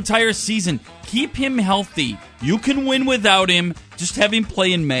through the entire season. Keep him healthy. You can win without him. Just have him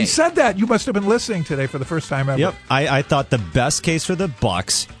play in May. He said that. You must have been listening today for the first time ever. Yep. I thought the best case for the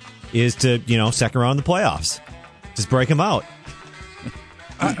Bucks is to, second round of the playoffs. Just break him out.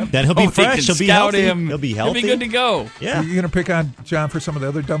 Then he'll be fresh. He'll be healthy. He'll be healthy. He'll be good to go. Yeah. You're going to pick on John for some of the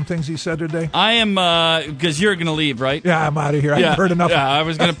other dumb things he said today? I am, because you're going to leave, right? Yeah, I'm out of here. I've heard enough. Yeah, I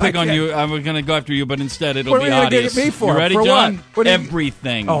was going to pick on you. I was going to go after you, but instead it'll be What are you going Adias. to get me for? You ready, for John? What?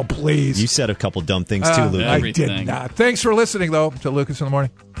 Everything. Oh, please. You said a couple dumb things too, Luke. I did not. Thanks for listening, though, to Lucas in the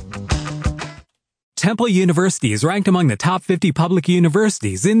Morning. Temple University is ranked among the top 50 public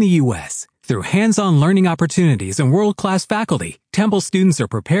universities in the U.S. Through hands-on learning opportunities and world-class faculty, Temple students are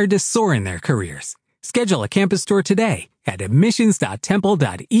prepared to soar in their careers. Schedule a campus tour today at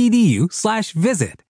admissions.temple.edu/visit.